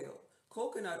coconut oil.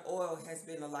 Coconut oil has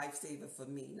been a lifesaver for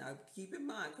me. Now keep in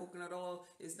mind, coconut oil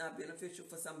is not beneficial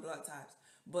for some blood types,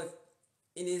 but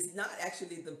it is not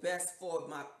actually the best for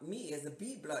me as a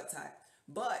B blood type.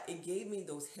 But it gave me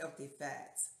those healthy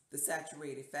fats, the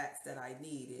saturated fats that I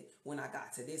needed when I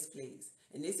got to this place.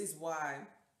 And this is why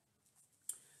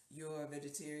you're a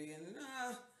vegetarian.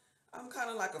 I'm kind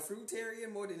of like a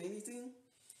fruitarian more than anything.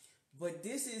 But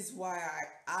this is why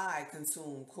I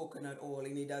consume coconut oil,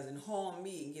 and it doesn't harm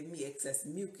me and give me excess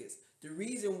mucus. The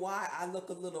reason why I look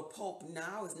a little pulp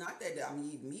now is not that I'm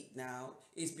eating meat now.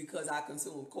 It's because I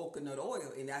consume coconut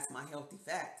oil, and that's my healthy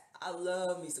fat. I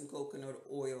love me some coconut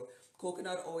oil.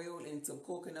 Coconut oil and some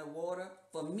coconut water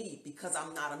for meat, because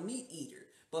I'm not a meat eater.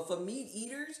 But for meat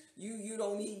eaters, you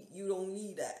don't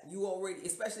need that. You already,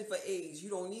 especially for AIDS, you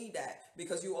don't need that,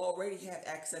 because you already have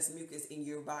excess mucus in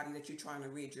your body that you're trying to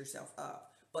rid yourself of.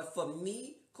 But for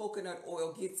me, coconut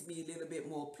oil gets me a little bit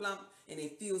more plump, and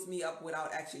it fills me up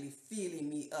without actually filling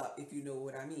me up, if you know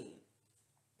what I mean.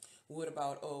 What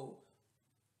about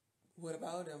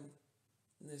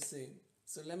let's see.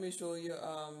 So let me show you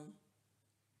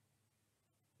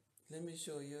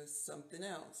something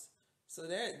else. So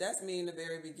that's me in the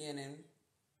very beginning.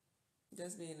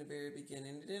 That's me in the very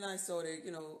beginning. Then I started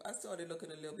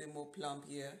looking a little bit more plump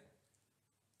here.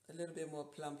 A little bit more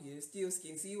plump here. Still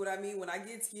skinny. See what I mean? When I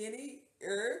get skinny,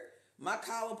 my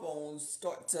collarbones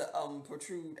start to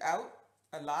protrude out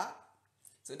a lot.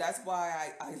 So that's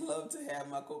why I love to have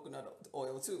my coconut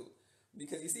oil too.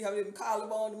 Because you see how them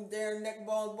collarbone, them damn neck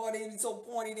bones, boy, they so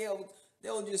pointy,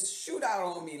 they'll just shoot out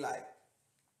on me like.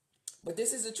 But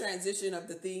this is a transition of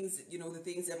the things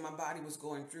that my body was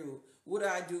going through. What do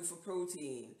I do for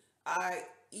protein? I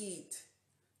eat,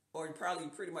 or probably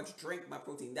pretty much drink my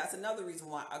protein. That's another reason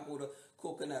why I go to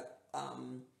coconut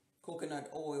coconut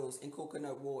oils and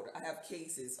coconut water. I have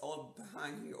cases all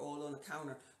behind here, all on the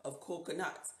counter of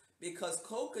coconuts, because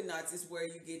coconuts is where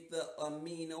you get the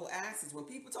amino acids. When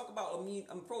people talk about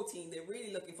protein, they're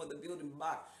really looking for the building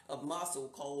block of muscle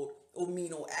called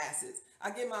amino acids.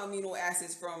 I get my amino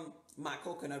acids from my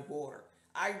coconut water.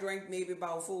 I drink maybe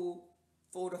about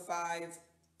four to five,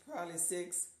 probably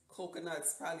six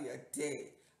coconuts probably a day.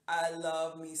 I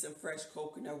love me some fresh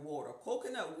coconut water.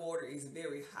 Coconut water is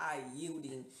very high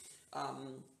yielding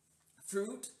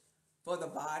fruit for the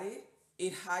body.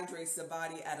 It hydrates the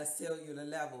body at a cellular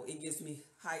level. It gives me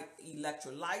high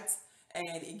electrolytes and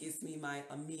it gives me my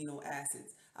amino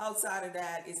acids. Outside of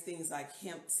that, it's things like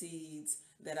hemp seeds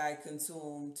that I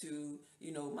consume to,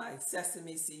 my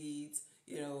sesame seeds,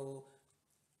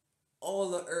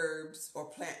 all the herbs or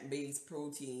plant-based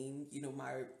protein,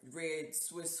 my red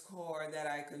Swiss chard that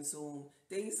I consume,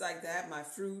 things like that, my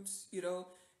fruits,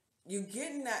 you're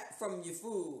getting that from your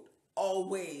food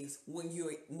always when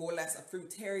you're more or less a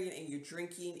fruitarian and you're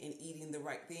drinking and eating the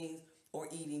right things or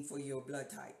eating for your blood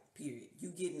type, period.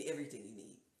 You're getting everything you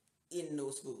need in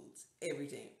those foods,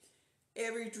 everything.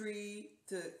 Every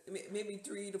maybe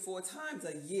 3 to 4 times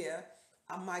a year,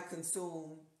 I might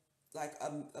consume like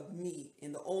a meat,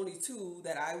 and the only two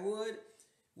that I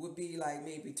would be like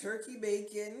maybe turkey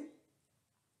bacon.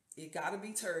 It gotta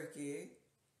be turkey,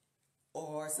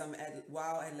 or some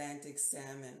wild Atlantic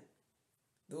salmon.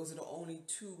 Those are the only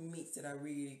two meats that I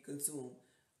really consume.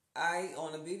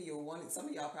 On a video, some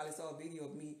of y'all probably saw a video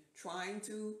of me trying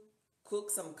to cook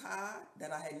some cod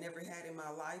that I had never had in my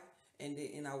life,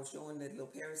 and I was showing that little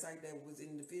parasite that was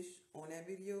in the fish on that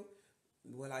video.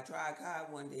 Well, I tried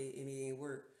cod one day and it ain't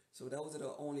work. So those are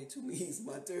the only two meats,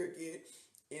 my turkey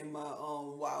and my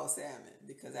wild salmon.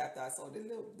 Because after I saw the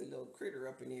little critter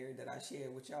up in there that I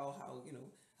shared with y'all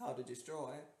how to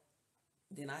destroy,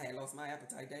 then I had lost my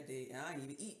appetite that day and I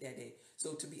didn't even eat that day.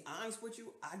 So to be honest with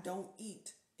you, I don't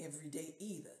eat every day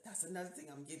either. That's another thing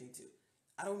I'm getting to.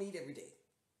 I don't eat every day.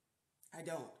 I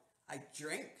don't. I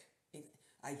drink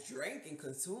and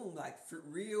consume like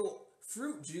real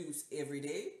fruit juice every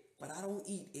day, but I don't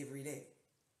eat every day.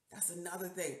 That's another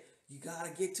thing. You gotta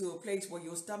get to a place where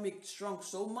your stomach shrunk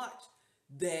so much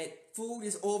that food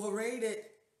is overrated.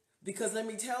 Because let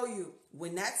me tell you,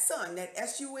 when that sun, that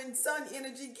sun sun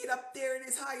energy get up there at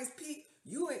its highest peak,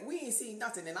 we ain't seen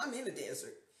nothing. And I'm in the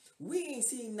desert. We ain't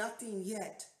seen nothing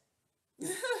yet.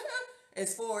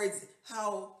 As far as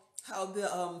how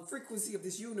the frequency of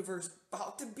this universe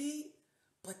about to be,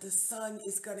 but the sun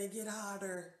is gonna get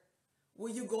hotter.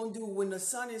 What you gonna do when the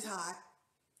sun is hot?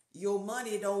 Your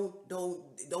money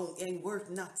ain't worth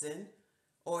nothing,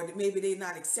 or maybe they're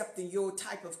not accepting your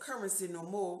type of currency no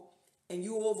more, and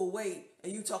you overweight,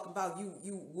 and you talk about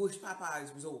you wish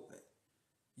Popeyes was open.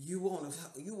 You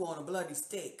want a bloody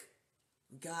steak.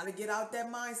 You gotta get out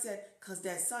that mindset, cause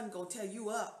that sun gonna tear you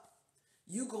up.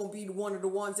 You gonna be one of the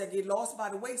ones that get lost by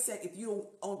the wayside if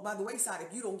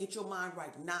you don't get your mind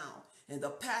right now. And the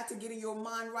path to getting your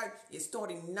mind right is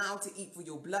starting now to eat for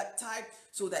your blood type,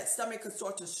 so that stomach can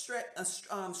start to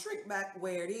shrink back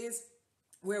where it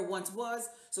once was,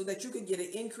 so that you can get an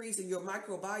increase in your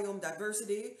microbiome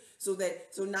diversity, so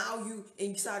now you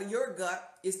inside of your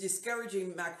gut is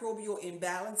discouraging microbial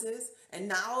imbalances, and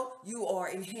now you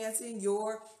are enhancing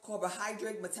your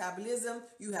carbohydrate metabolism.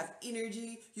 You have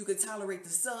energy. You can tolerate the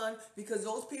sun, because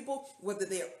those people, whether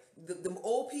they're the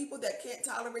old people that can't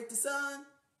tolerate the sun,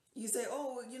 you say,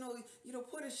 oh,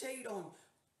 put a shade on.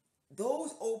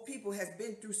 Those old people has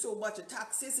been through so much of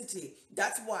toxicity.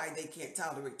 That's why they can't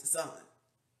tolerate the sun.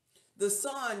 The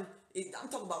sun, I'm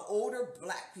talking about older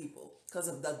black people, because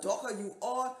of the darker you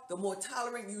are, the more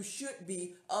tolerant you should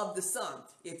be of the sun.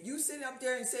 If you sit up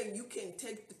there and say you can't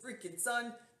take the freaking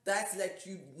sun, that's let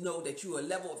you know that you're a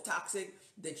level of toxic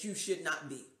that you should not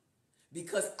be.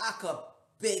 Because I could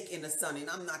bake in the sun, and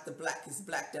I'm not the blackest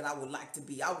black that I would like to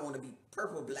be. I want to be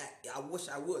purple black. I wish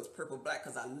I was purple black,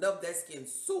 because I love that skin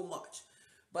so much.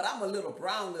 But I'm a little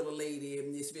brown little lady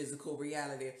in this physical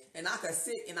reality, and I can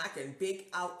sit and I can bake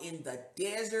out in the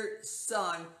desert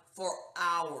sun for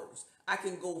hours. I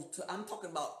can go to, I'm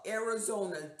talking about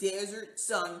Arizona desert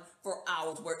sun for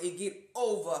hours, where it get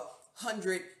over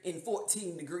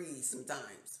 114 degrees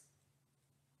sometimes.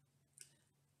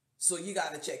 So you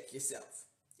got to check yourself.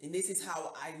 And this is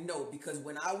how I know, because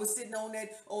when I was sitting on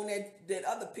that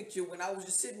other picture, when I was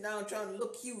just sitting down trying to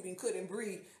look cute and couldn't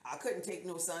breathe, I couldn't take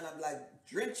no sun. I'm like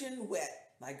drenching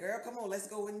wet. Like, girl, come on, let's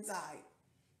go inside,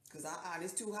 because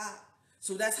it's too hot.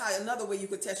 So that's how another way you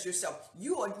could test yourself.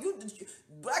 You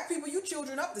black people, you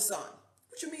children of the sun.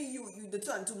 What you mean the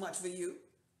sun too much for you?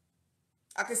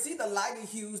 I can see the lighter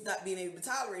hues not being able to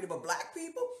tolerate it, but black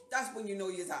people, that's when you know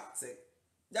you're toxic.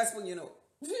 That's when you know.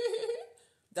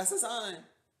 That's a sign.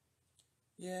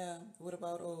 Yeah. What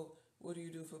about, oh, what do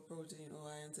you do for protein? Oh,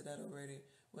 I answered that already.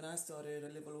 When I started a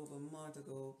little over a month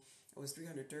ago, I was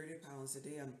 330 pounds.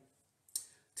 Today I'm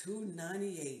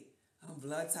 298. I'm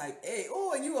blood type A.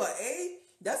 Oh, and you are A?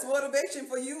 That's motivation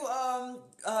for you,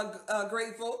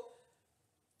 Grateful.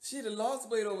 She done lost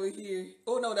weight over here.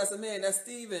 Oh, no, that's a man. That's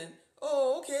Steven.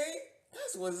 Oh, okay.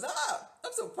 That's what's up.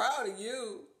 I'm so proud of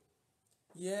you.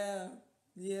 Yeah,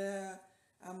 yeah.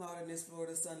 I'm out in this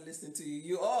Florida sun listening to you.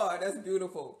 You are. That's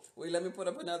beautiful. Wait, let me put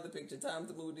up another picture. Time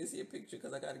to move this here picture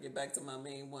because I got to get back to my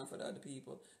main one for the other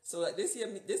people. So this here,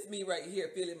 this me right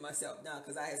here, feeling myself now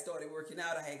because I had started working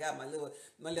out. I had got my little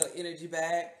energy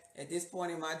back. At this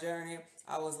point in my journey,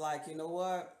 I was like, you know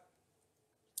what?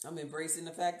 I'm embracing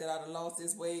the fact that I done lost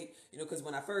this weight, because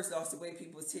when I first lost the weight,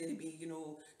 people tend to be,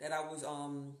 that I was,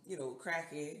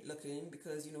 cracky looking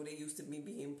because, they used to me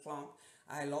being plump.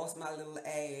 I lost my little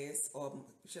ass, or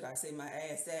should I say my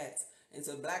ass stats. And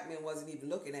so black men wasn't even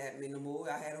looking at me no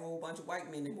more. I had a whole bunch of white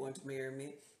men that wanted to marry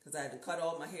me because I had to cut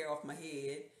all my hair off my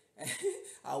head.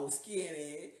 I was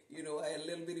skinny, I had a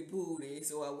little bitty booty.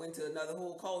 So I went to another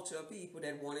whole culture of people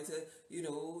that wanted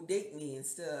to, date me and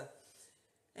stuff.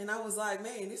 And I was like,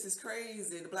 man, this is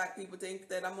crazy. The black people think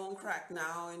that I'm on crack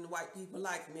now, and the white people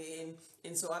like me.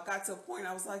 And so I got to a point,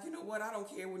 I was like, you know what? I don't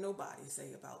care what nobody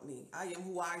say about me. I am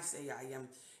who I say I am.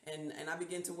 And I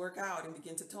began to work out and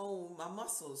begin to tone my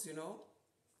muscles. And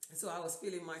so I was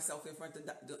feeling myself in front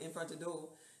of the door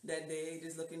that day,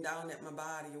 just looking down at my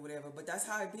body or whatever. But that's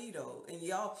how it be though. And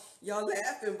y'all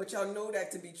laughing, but y'all know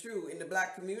that to be true. In the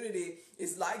black community,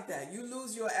 it's like that. You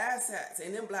lose your assets,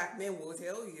 and then black men will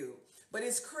tell you. But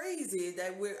it's crazy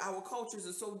that our cultures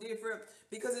are so different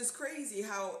because it's crazy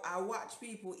how I watch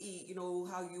people eat.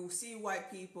 How you see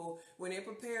white people when they're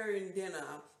preparing dinner,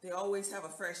 they always have a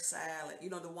fresh salad.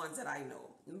 The ones that I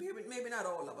know, maybe not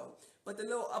all of them, but the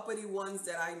little uppity ones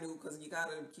that I knew, because you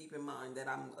gotta keep in mind that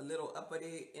I'm a little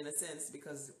uppity in a sense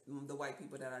because the white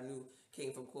people that I knew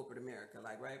came from corporate America,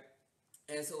 like, right?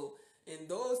 And so, and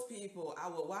those people, I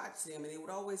would watch them, and they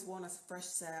would always want a fresh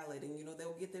salad, and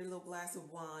they'll get their little glass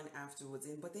of wine afterwards.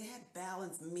 But they had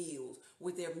balanced meals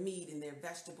with their meat and their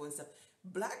vegetable and stuff.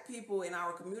 Black people in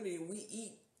our community, we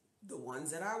eat the ones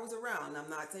that I was around. I'm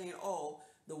not saying all.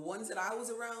 The ones that I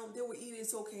was around, they were eating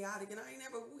so chaotic, and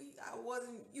I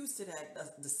wasn't used to that.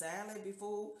 The salad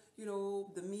before,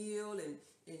 the meal, and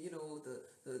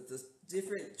the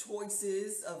different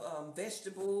choices of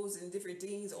vegetables and different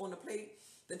things on the plate,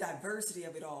 the diversity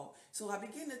of it all. So I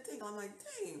begin to think, I'm like,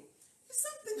 dang, it's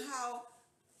something how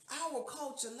our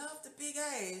culture love the big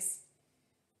ass.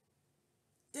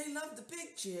 They love the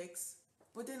big chicks,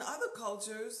 but then other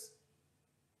cultures,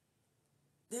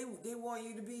 they want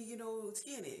you to be,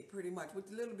 skinny pretty much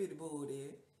with a little bit of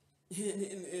booty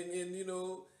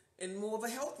and more of a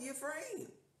healthier frame.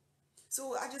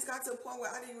 So I just got to a point where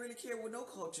I didn't really care what no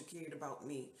culture cared about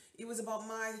me. It was about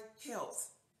my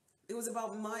health. It was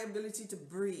about my ability to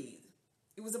breathe.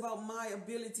 It was about my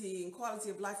ability and quality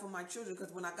of life for my children.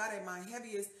 Because when I got at my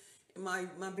heaviest, my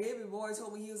baby boy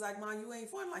told me, he was like, Mom, you ain't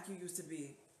fun like you used to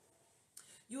be.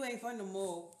 You ain't fun no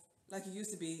more like you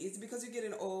used to be. It's because you're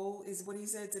getting old, is what he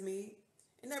said to me.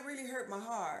 And that really hurt my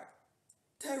heart.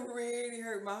 That really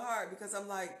hurt my heart because I'm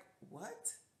like, what?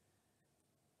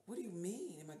 What do you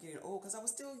mean? Am I getting old? Because I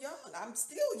was still young. I'm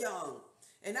still young.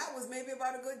 And that was maybe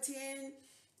about a good 10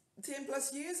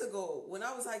 plus years ago when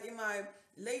I was like in my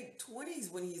late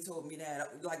 20s when he told me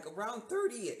that, like around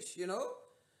 30-ish.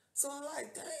 So I'm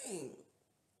like, dang,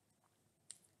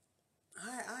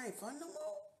 I ain't fun no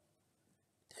more.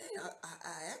 Dang,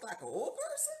 I act like an old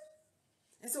person.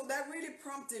 And so that really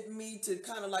prompted me to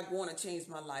kind of like want to change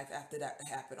my life after that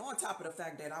happened. On top of the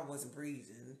fact that I wasn't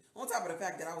breathing. On top of the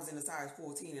fact that I was in a size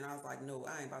 14 and I was like, no,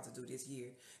 I ain't about to do this year.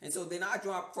 And so then I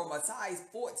dropped from a size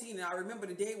 14 and I remember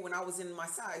the day when I was in my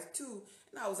size 2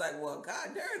 and I was like, well,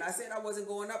 god darn, I said I wasn't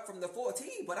going up from the 14,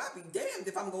 but I'd be damned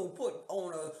if I'm going to put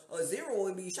on a 0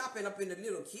 and be shopping up in the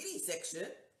little kitty section.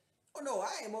 Oh no, I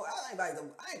ain't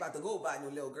about to go buy no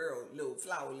little girl, little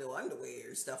flower, little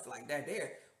underwear, stuff like that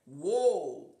there.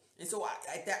 Whoa. And so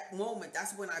at that moment,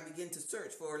 that's when I begin to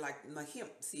search for like my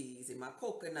hemp seeds and my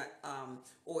coconut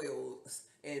oils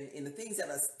and the things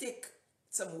that'll stick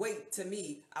some weight to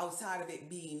me outside of it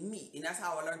being meat. And that's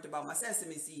how I learned about my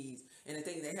sesame seeds and the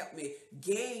things that help me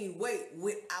gain weight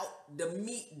without the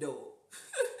meat though.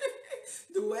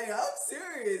 The way I'm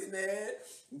serious, man.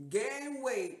 Gain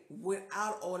weight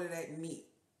without all of that meat.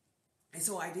 And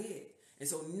so I did. And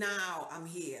so now I'm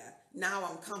here. Now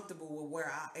I'm comfortable with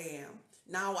where I am.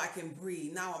 Now I can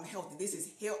breathe. Now I'm healthy. This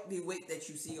is healthy weight that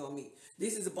you see on me.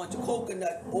 This is a bunch of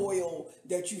coconut oil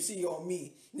that you see on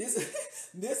me.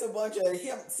 This a bunch of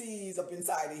hemp seeds up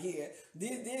inside of here.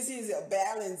 This is a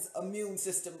balanced immune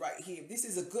system right here. This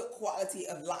is a good quality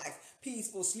of life,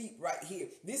 peaceful sleep right here.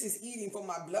 This is eating for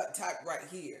my blood type right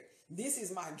here. This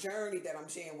is my journey that I'm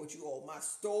sharing with you all, my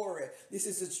story. This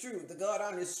is the truth, the God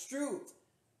honest truth.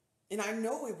 And I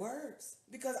know it works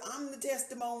because I'm the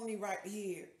testimony right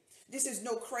here. This is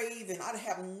no craving. I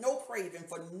have no craving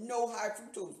for no high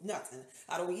fructose, nothing.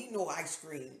 I don't eat no ice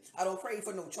cream. I don't crave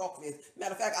for no chocolate.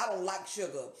 Matter of fact, I don't like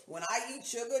sugar. When I eat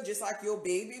sugar, just like your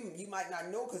baby, you might not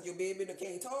know because your baby that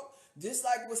can't talk, just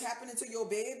like what's happening to your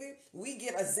baby, we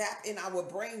get a zap in our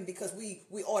brain because we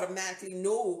automatically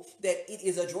know that it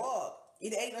is a drug.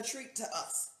 It ain't a treat to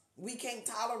us. We can't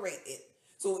tolerate it.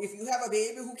 So if you have a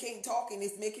baby who can't talk and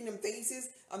it's making them faces,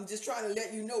 I'm just trying to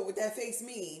let you know what that face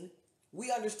mean. We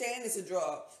understand it's a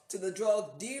drug. To the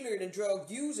drug dealer and the drug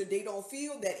user, they don't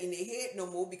feel that in their head no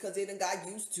more because they done got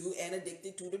used to and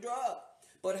addicted to the drug.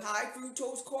 But high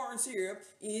fructose corn syrup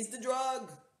is the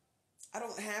drug. I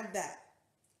don't have that.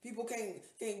 People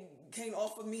can't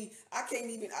offer me. I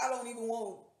don't even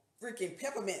want freaking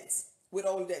peppermints with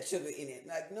all of that sugar in it.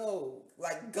 Like, no,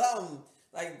 like gum.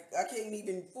 Like, I can't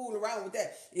even fool around with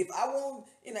that. If I want,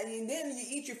 and then you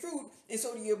eat your fruit, and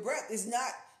so your breath is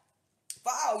not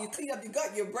foul. You clean up your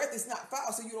gut, your breath is not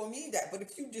foul, so you don't need that. But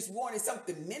if you just wanted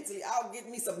something mentally, I'll get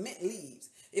me some mint leaves.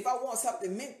 If I want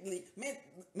something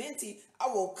minty, I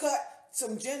will cut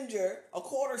some ginger, a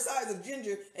quarter size of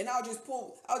ginger, and I'll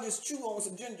just chew on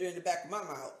some ginger in the back of my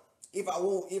mouth if I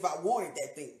wanted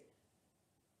that thing.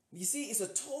 You see, it's a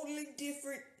totally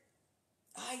different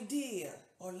idea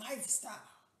or lifestyle.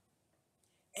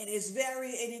 And it's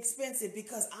very inexpensive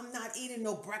because I'm not eating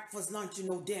no breakfast, lunch, and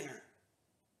no dinner.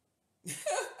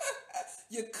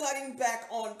 You're cutting back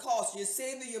on costs. You're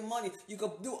saving your money. You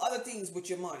can do other things with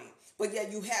your money. But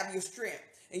yet you have your strength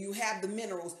and you have the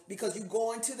minerals because you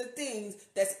go into the things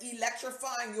that's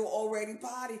electrifying your already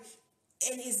body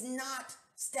and is not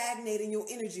stagnating your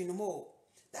energy no more.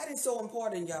 That is so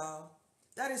important, y'all.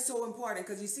 That is so important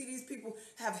because you see these people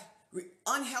have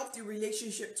unhealthy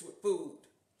relationships with food.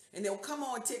 And they'll come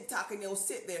on TikTok and they'll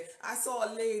sit there. I saw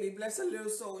a lady, bless her little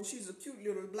soul, and she's a cute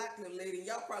little black little lady. And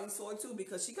y'all probably saw it too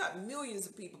because she got millions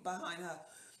of people behind her.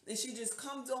 And she just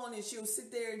comes on and she'll sit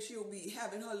there and she'll be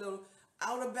having her little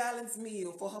out of balance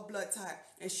meal for her blood type.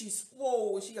 And she's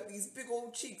swole and she got these big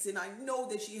old cheeks. And I know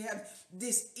that she have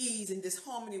this ease and this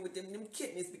harmony with them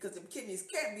kidneys because them kidneys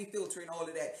can't be filtering all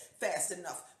of that fast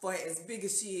enough for her as big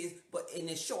as she is, but and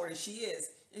as short as she is.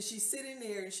 And she's sitting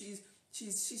there and she's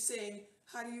saying,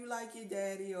 how do you like it,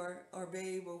 daddy, or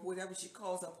babe, or whatever she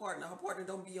calls her partner. Her partner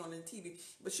don't be on the TV,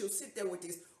 but she'll sit there with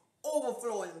this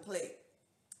overflowing plate.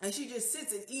 And she just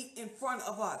sits and eat in front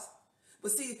of us.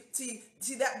 But see,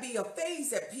 that be a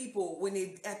phase that people, when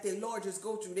they at their largest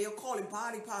go through, they'll call it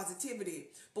body positivity.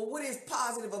 But what is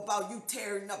positive about you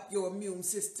tearing up your immune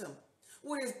system?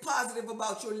 What is positive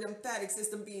about your lymphatic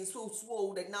system being so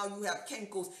swollen that now you have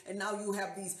cankles and now you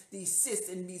have these cysts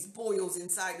and these boils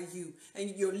inside of you and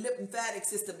your lymphatic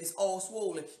system is all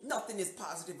swollen? Nothing is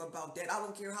positive about that. I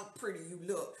don't care how pretty you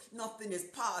look. Nothing is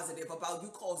positive about you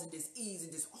causing this ease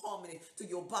and this harmony to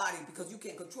your body because you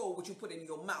can't control what you put in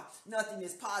your mouth. Nothing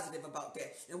is positive about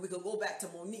that. And we can go back to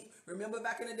Monique. Remember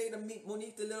back in the day,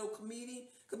 Monique, the little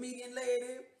comedian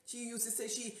lady? She used to say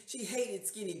she hated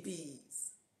skinny bees.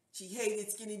 She hated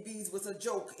skinny bees was a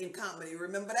joke in comedy.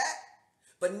 Remember that?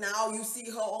 But now you see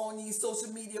her on these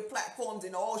social media platforms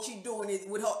and all she doing is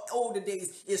with her older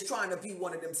days is trying to be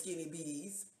one of them skinny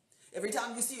bees. Every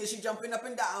time you see her, she jumping up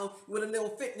and down with a little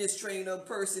fitness trainer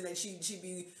person that she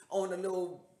be on a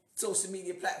little social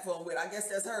media platform with. I guess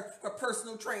that's her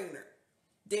personal trainer.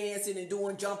 Dancing and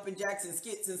doing jumping jacks and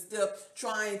skits and stuff,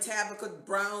 trying Tabitha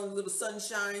Brown little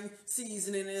sunshine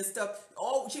seasoning and stuff.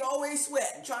 Oh, she always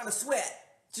sweating, trying to sweat.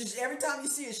 Just every time you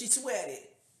see her, she sweated.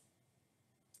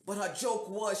 But her joke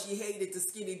was she hated the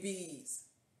skinny bees.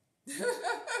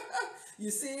 You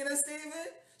seeing her, Steven?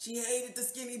 She hated the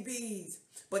skinny bees.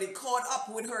 But it caught up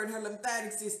with her in her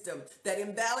lymphatic system. That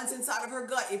imbalance inside of her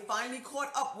gut, it finally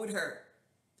caught up with her.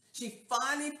 She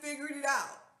finally figured it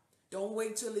out. Don't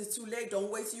wait till it's too late.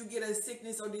 Don't wait till you get a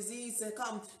sickness or disease to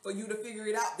come for you to figure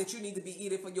it out that you need to be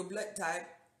eating for your blood type.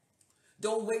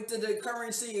 Don't wait till the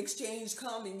currency exchange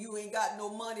come and you ain't got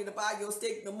no money to buy your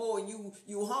steak no more and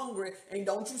you hungry. And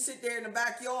don't you sit there in the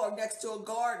backyard next to a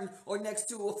garden or next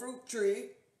to a fruit tree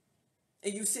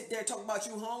and you sit there talking about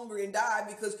you hungry and die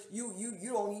because you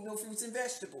don't eat no fruits and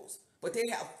vegetables. But they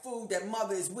have food that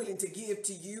mother is willing to give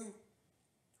to you.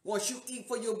 Once you eat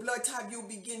for your blood type, you'll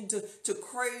begin to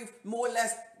crave more or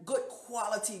less good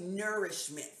quality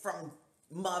nourishment from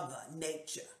Mother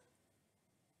Nature.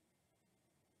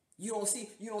 You don't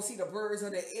see the birds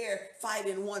of the air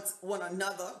fighting one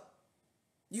another.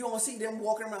 You don't see them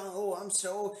walking around, oh,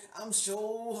 I'm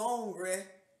so hungry.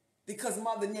 Because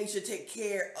Mother Nature take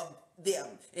care of them.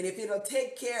 And if it'll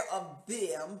take care of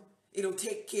them, it'll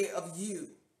take care of you.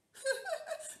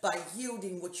 By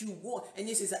yielding what you want. And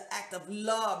this is an act of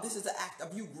love. This is an act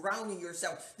of you grounding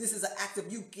yourself. This is an act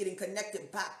of you getting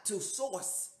connected back to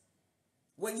source.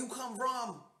 Where you come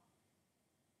from.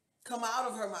 Come out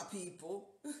of her, my people.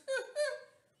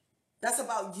 That's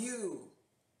about you.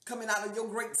 Coming out of your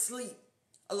great sleep.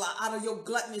 Out of your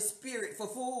gluttonous spirit for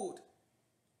food.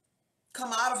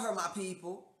 Come out of her, my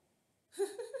people.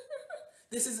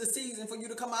 This is the season for you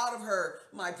to come out of her,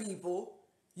 my people.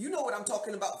 You know what I'm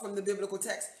talking about from the biblical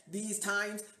text. These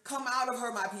times, come out of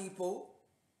her, my people.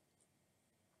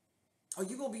 Or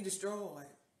you're going to be destroyed.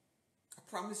 I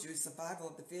promise you, it's survival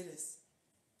of the fittest.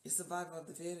 It's survival of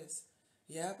the fittest.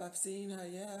 Yep, I've seen her,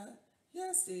 yeah.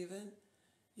 Yeah, Stephen.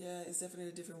 Yeah, it's definitely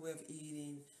a different way of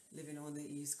eating, living on the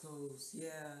East Coast.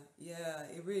 Yeah,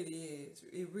 it really is.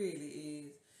 It really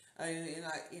is.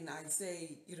 And I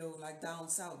say, like down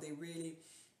south, they really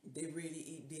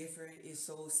eat different. It's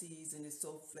so seasoned, it's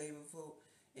so flavorful,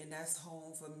 and that's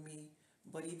home for me.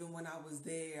 But even when I was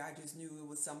there, I just knew it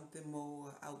was something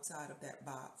more outside of that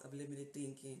box of limited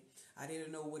thinking. I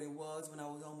didn't know what it was when I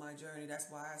was on my journey. That's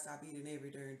why I stopped eating every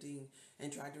darn thing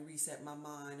and tried to reset my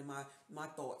mind and my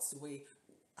thoughts the way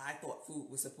I thought food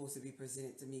was supposed to be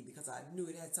presented to me, because I knew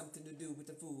it had something to do with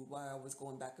the food while I was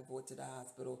going back and forth to the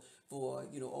hospital for,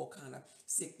 all kind of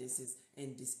sicknesses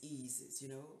and diseases,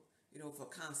 for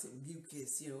constant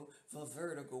mucus, for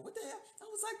vertigo. What the hell? I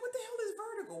was like, what the hell is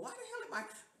vertigo? Why the hell am I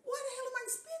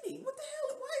spinning?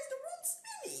 Why is the room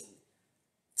spinning?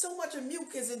 So much of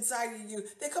mucus inside of you.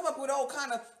 They come up with all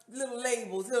kind of little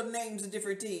labels, little names of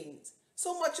different things.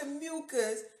 So much of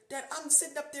mucus that I'm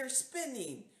sitting up there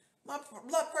spinning. My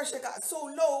blood pressure got so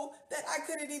low that I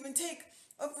couldn't even take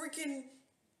a freaking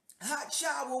hot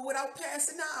shower without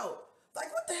passing out.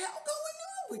 Like, what the hell going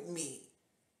on with me?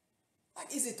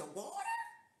 Like, is it the water?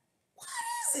 What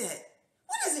is it?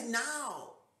 What is it now?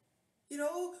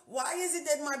 Why is it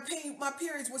that my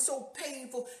periods were so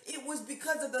painful? It was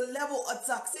because of the level of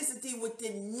toxicity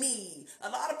within me. A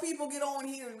lot of people get on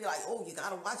here and be like, oh, you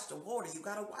gotta watch the water. You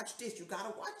gotta watch this. You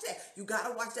gotta watch that. You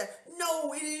gotta watch that.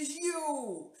 No, it is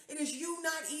you. It is you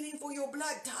not eating for your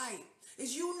blood type.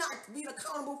 It's you not being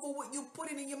accountable for what you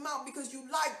put in your mouth, because you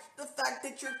like the fact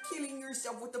that you're killing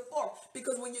yourself with the fork.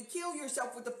 Because when you kill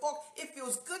yourself with the fork, it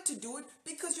feels good to do it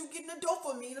because you're getting a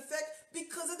dopamine effect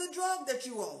because of the drug that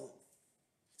you own.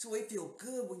 So it feels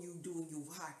good when you doing your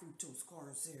high fructose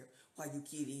corn syrup while you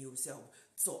kidding yourself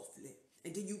softly.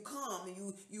 And then you come and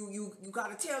you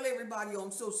gotta tell everybody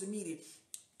on social media,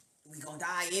 we gonna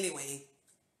die anyway.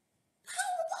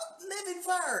 How about living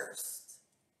first?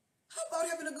 How about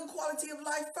having a good quality of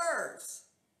life first?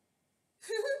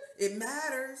 It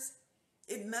matters.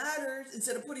 It matters.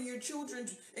 Instead of putting your children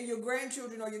and your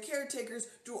grandchildren or your caretakers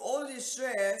through all of this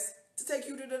stress to take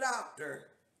you to the doctor.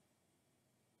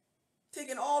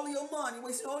 Taking all of your money,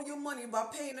 wasting all of your money by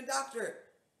paying the doctor.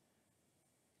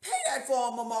 Pay that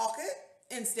farmer market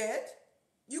instead.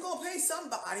 You're going to pay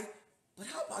somebody, but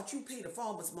how about you pay the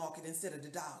farmer's market instead of the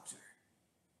doctor?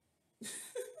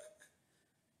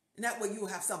 And that way you'll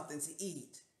have something to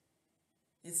eat.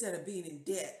 Instead of being in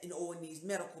debt and owing these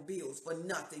medical bills for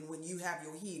nothing when you have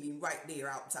your healing right there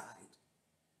outside.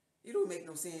 It don't make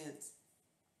no sense.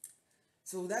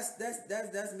 So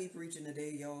that's me preaching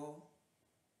today, y'all.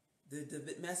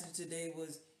 The message today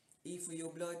was eat for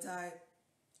your blood type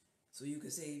so you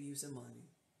can save you some money.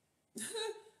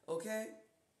 Okay?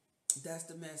 That's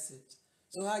the message.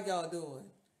 So how y'all doing?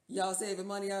 Y'all saving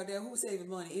money out there? Who saving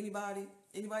money? Anybody?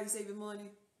 Anybody saving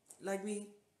money? Like me?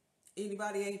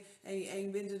 Anybody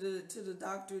ain't been to the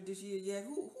doctor this year yet?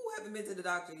 Who haven't been to the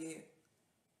doctor yet?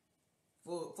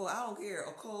 For I don't care,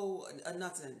 a cold, a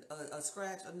nothing, a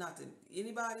scratch, or nothing.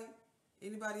 Anybody?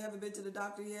 Anybody haven't been to the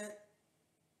doctor yet?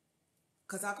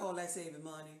 Cause I call that saving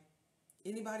money.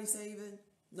 Anybody saving?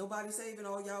 Nobody saving?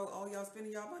 All y'all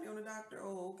spending y'all money on the doctor?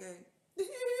 Oh, okay.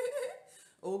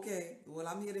 Okay. Well,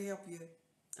 I'm here to help you.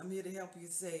 I'm here to help you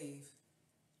save.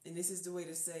 And this is the way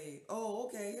to save. Oh,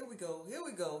 okay. Here we go. Here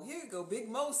we go. Here we go. Big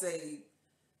Mo saved.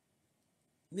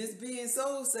 Miss B and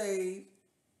Soul saved.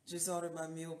 Just ordered my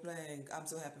meal plan. I'm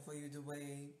so happy for you,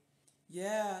 Dwayne.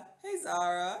 Yeah. Hey,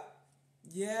 Zara.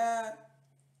 Yeah.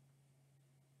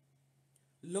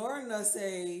 Lorna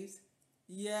saves.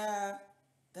 Yeah.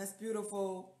 That's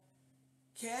beautiful.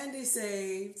 Candy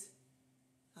saved.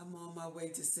 I'm on my way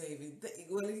to saving.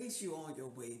 Well, at least you're on your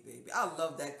way, baby. I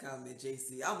love that comment,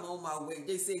 JC. I'm on my way.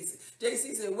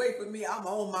 JC said, wait for me. I'm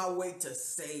on my way to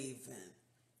saving.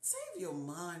 Save your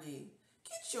money.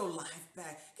 Get your life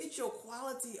back. Get your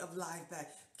quality of life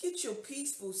back. Get your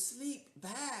peaceful sleep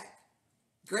back.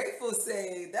 Grateful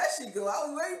said, there she go. I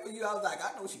was waiting for you. I was like,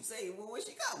 I know she saved. Well, when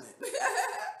she coming?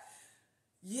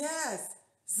 Yes.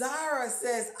 Zara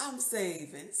says, I'm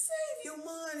saving. Save your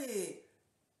money.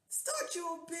 Start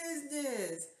your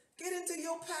business. Get into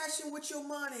your passion with your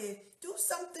money. Do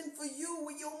something for you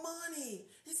with your money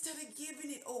instead of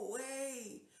giving it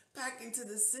away back into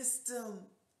the system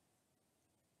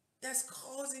that's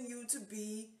causing you to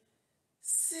be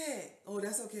sick. Oh,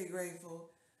 that's okay,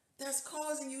 Grateful. That's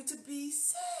causing you to be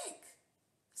sick.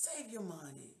 Save your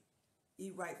money.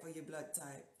 Eat right for your blood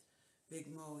type.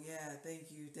 Big Mo, yeah,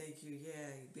 thank you,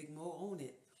 yeah, Big Mo, own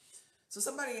it. So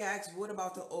somebody asked, what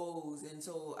about the O's? And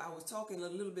so I was talking a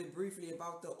little bit briefly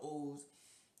about the O's.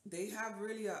 They have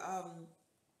really a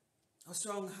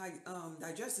strong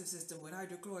digestive system with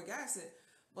hydrochloric acid,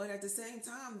 but at the same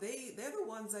time, they're the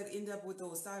ones that end up with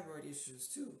those thyroid issues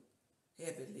too,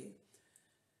 heavily.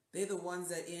 They're the ones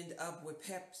that end up with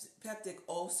peptic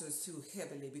ulcers too,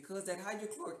 heavily, because that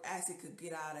hydrochloric acid could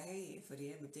get out of hand for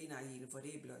them if they're not eating for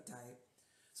their blood type.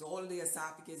 So all of the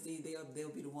esophagus, they'll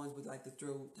be the ones with like the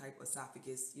throat type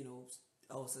esophagus,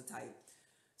 ulcer type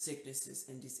sicknesses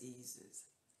and diseases.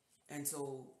 And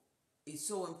so it's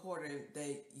so important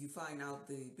that you find out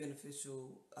the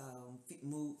beneficial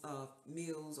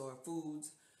meals or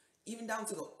foods, even down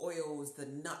to the oils, the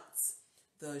nuts,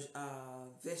 the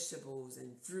vegetables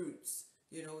and fruits,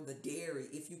 the dairy,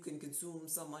 if you can consume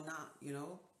some or not.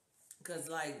 Because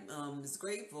like Miss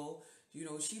Grateful,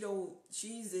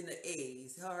 she's in the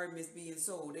A's. Her and Miss B and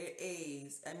Soul, they're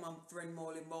A's. And my friend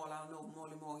Molly Mall, I don't know if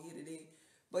Molly Mall here today,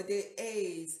 but they're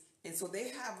A's. And so they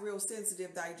have real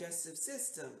sensitive digestive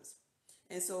systems.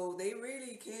 And so they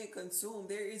really can't consume.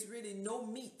 There is really no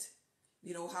meat.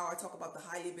 How I talk about the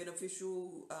highly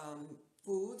beneficial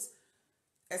foods.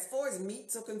 As far as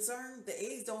meats are concerned, the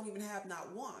A's don't even have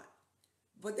not one.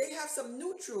 But they have some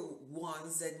neutral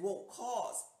ones that won't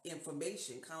cause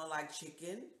inflammation, kind of like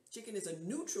chicken. Chicken is a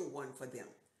neutral one for them.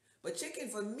 But chicken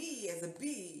for me as a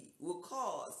bee will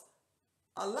cause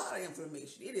a lot of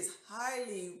inflammation. It is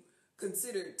highly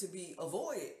considered to be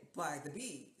avoided by the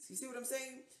bees. You see what I'm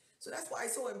saying? So that's why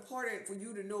it's so important for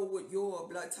you to know what your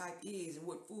blood type is and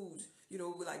what foods,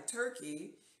 like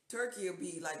turkey. Turkey will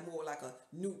be like more like a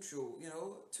neutral,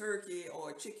 turkey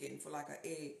or chicken for like an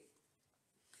A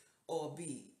or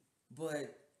B.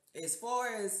 But as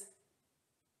far as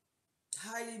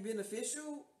highly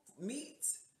beneficial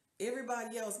meats,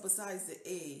 everybody else besides the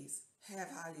A's have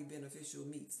highly beneficial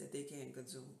meats that they can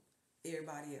consume.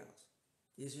 Everybody else.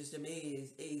 It's just them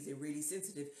A's are really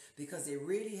sensitive because they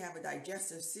really have a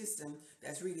digestive system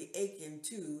that's really aching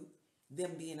to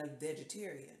them being a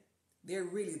vegetarian. They're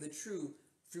really the true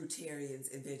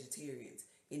fruitarians and vegetarians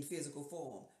in physical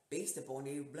form, based upon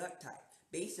their blood type,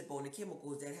 based upon the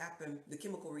chemicals that happen, the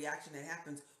chemical reaction that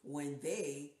happens when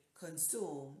they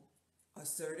consume a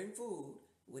certain food.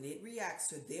 When it reacts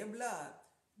to their blood,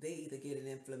 they either get an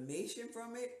inflammation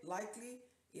from it, likely,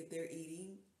 if they're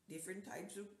eating different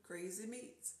types of crazy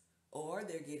meats, or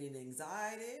they're getting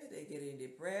anxiety, they're getting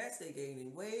depressed, they're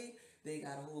gaining weight, they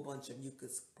got a whole bunch of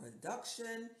mucus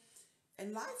production,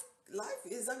 and life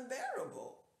is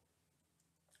unbearable.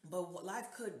 But life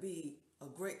could be a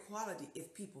great quality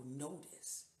if people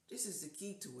notice. This is the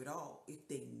key to it all. If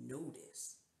they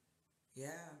notice.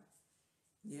 Yeah.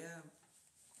 Yeah.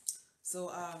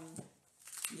 So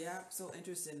yeah, so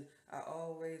interesting. I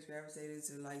always gravitated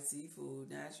to like seafood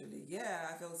naturally. Yeah,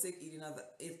 I felt sick eating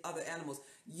other animals.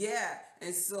 Yeah,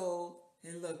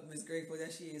 and look, Miss Grateful,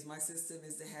 that she is. My system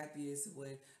is the happiest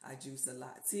when I juice a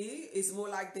lot. See, it's more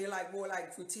like they're like more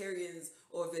like fruitarians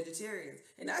or vegetarians,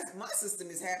 and that's my system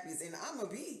is happiest, and I'm a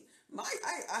bee.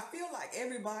 I feel like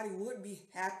everybody would be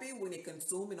happy when they're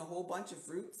consuming a whole bunch of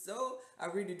fruit. So I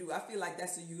really do. I feel like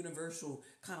that's a universal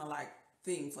kind of like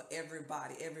thing for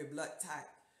everybody, every blood type.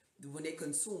 When they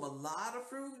consume a lot of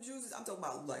fruit juices, I'm talking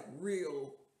about like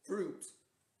real fruit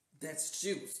that's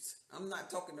juiced. I'm not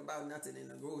talking about nothing in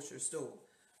the grocery store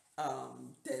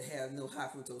that have no high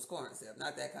fructose corn syrup.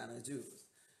 Not that kind of juice.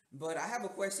 But I have a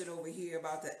question over here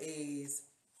about the A's,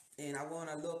 and I want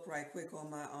to look right quick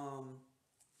on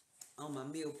my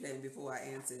meal plan before I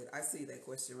answer it. I see that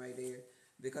question right there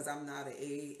because I'm not an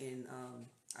A, and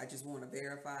I just want to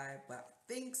verify, but I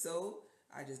think so.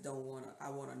 I just don't want to. I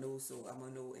want to know, so I'm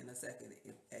gonna know in a second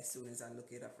as soon as I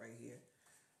look it up right here.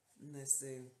 Let's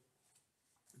see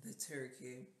the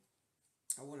turkey.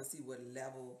 I want to see what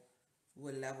level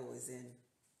is in,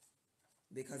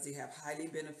 because they have highly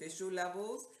beneficial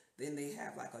levels, then they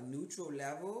have like a neutral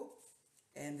level,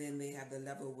 and then they have the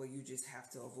level where you just have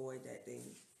to avoid that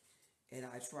thing. And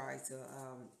I try to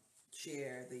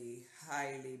share the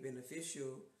highly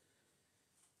beneficial,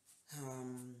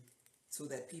 um, so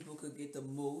that people could get the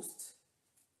most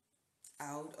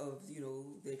out of,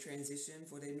 their transition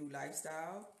for their new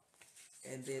lifestyle,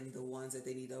 and then the ones that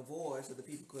they need to avoid so the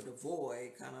people could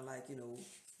avoid, kind of like,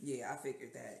 yeah, I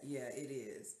figured that. Yeah, it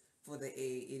is. For the A,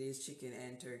 it is chicken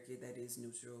and turkey that is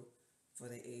neutral for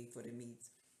the A, for the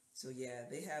meats. So yeah,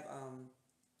 they have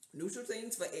neutral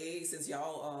things for A, since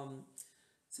y'all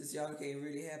can't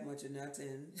really have much of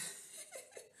nothing.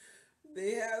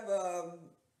 They have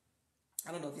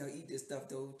I don't know if y'all eat this stuff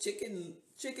though.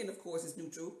 Chicken of course is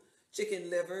neutral. Chicken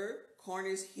liver,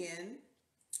 Cornish hen,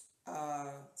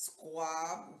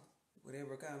 squab,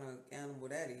 whatever kind of animal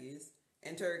that is,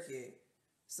 and turkey.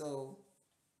 So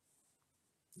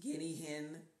guinea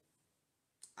hen,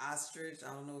 ostrich.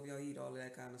 I don't know if y'all eat all of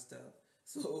that kind of stuff.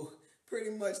 So pretty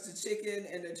much the chicken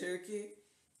and the turkey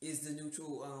is the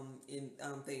neutral in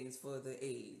things for the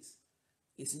A's.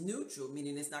 It's neutral,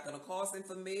 meaning it's not going to cause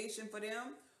inflammation for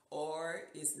them, or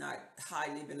it's not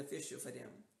highly beneficial for them.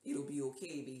 It'll be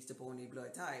okay based upon their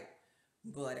blood type,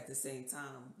 but at the same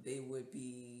time, they would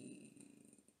be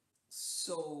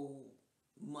so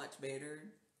much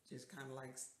better just kind of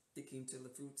like sticking to the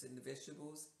fruits and the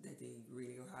vegetables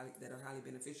that are highly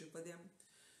beneficial for them,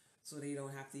 so they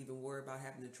don't have to even worry about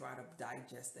having to try to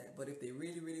digest that. But if they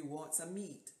really, really want some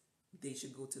meat, they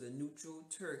should go to the neutral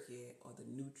turkey or the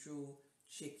neutral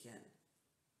chicken.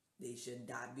 They should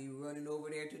not be running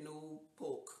over there to no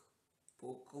pork.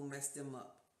 Pork gonna mess them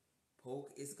up.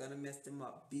 Pork is gonna mess them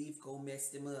up. Beef gonna mess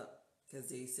them up because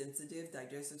they sensitive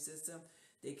digestive system.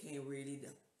 They can't really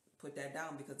put that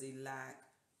down because they lack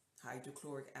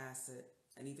hydrochloric acid.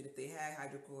 And even if they had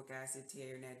hydrochloric acid,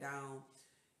 tearing that down,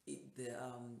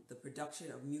 the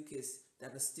production of mucus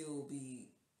that will still be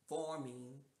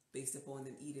forming based upon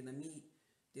them eating the meat,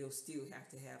 they'll still have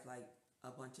to have like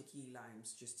a bunch of key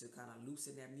limes just to kind of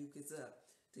loosen that mucus up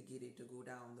to get it to go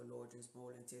down the large and small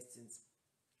intestines.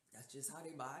 That's just how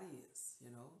their body is.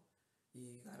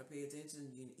 You gotta pay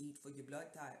attention. You eat for your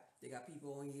blood type. They got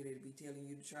people on here that be telling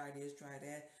you to try this, try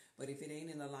that. But if it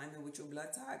ain't in alignment with your blood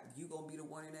type, you gonna be the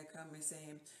one in that comment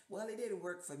saying, "Well, it didn't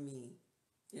work for me."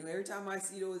 Every time I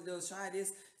see those try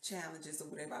this challenges or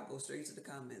whatever, I go straight to the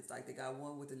comments. Like they got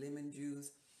one with the lemon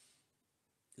juice,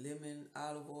 lemon,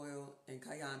 olive oil, and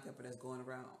cayenne pepper that's going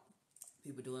around.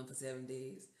 People doing for 7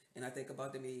 days. And I think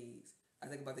about them eggs. I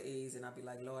think about the eggs and I be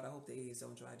like, Lord, I hope the eggs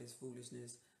don't try this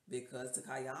foolishness, because the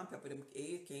cayenne pepper, them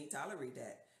eggs can't tolerate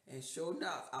that. And sure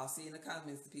enough, I'll see in the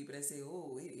comments the people that say,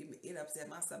 "Oh, it upset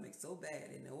my stomach so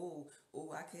bad," and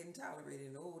I couldn't tolerate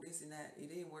it, and this and that, it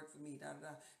didn't work for me, da da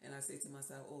da. And I say to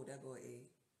myself, "Oh, that go A,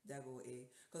 that go A."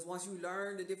 Because once you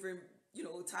learn the different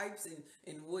types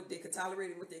and what they can tolerate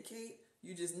and what they can't,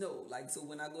 you just know. Like, so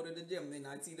when I go to the gym and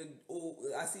I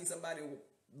see somebody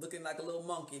looking like a little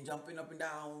monkey jumping up and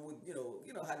down with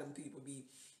how them people be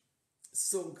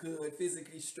so good,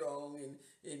 physically strong and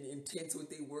intense with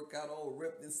their workout, all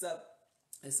ripped and stuff.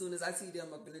 As soon as I see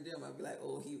them up in the gym, I'll be like,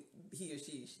 "Oh, he or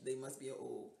she, they must be an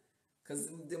O," because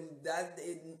them that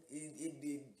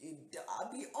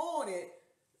I'll be on it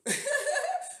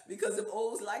because them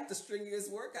O's like the stringiest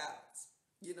workouts.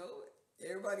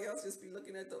 Everybody else just be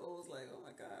looking at the O's like, "Oh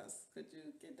my gosh, could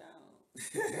you get down?"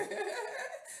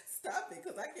 Stop it,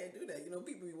 because I can't do that.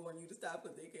 People be wanting you to stop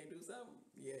because they can't do something.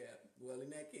 Yeah, well, in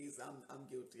that case, I'm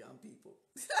guilty. I'm people.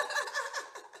 Because,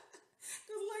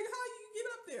 like, how you get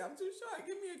up there? I'm too short.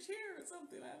 Give me a chair or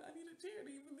something. I need a chair to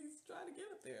even at least try to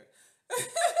get up there.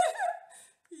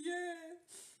 Yeah,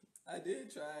 I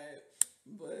did try it,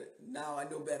 but now I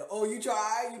know better. Oh, you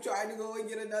tried? You tried to go and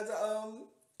get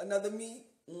another meat?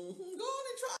 Mm-hmm.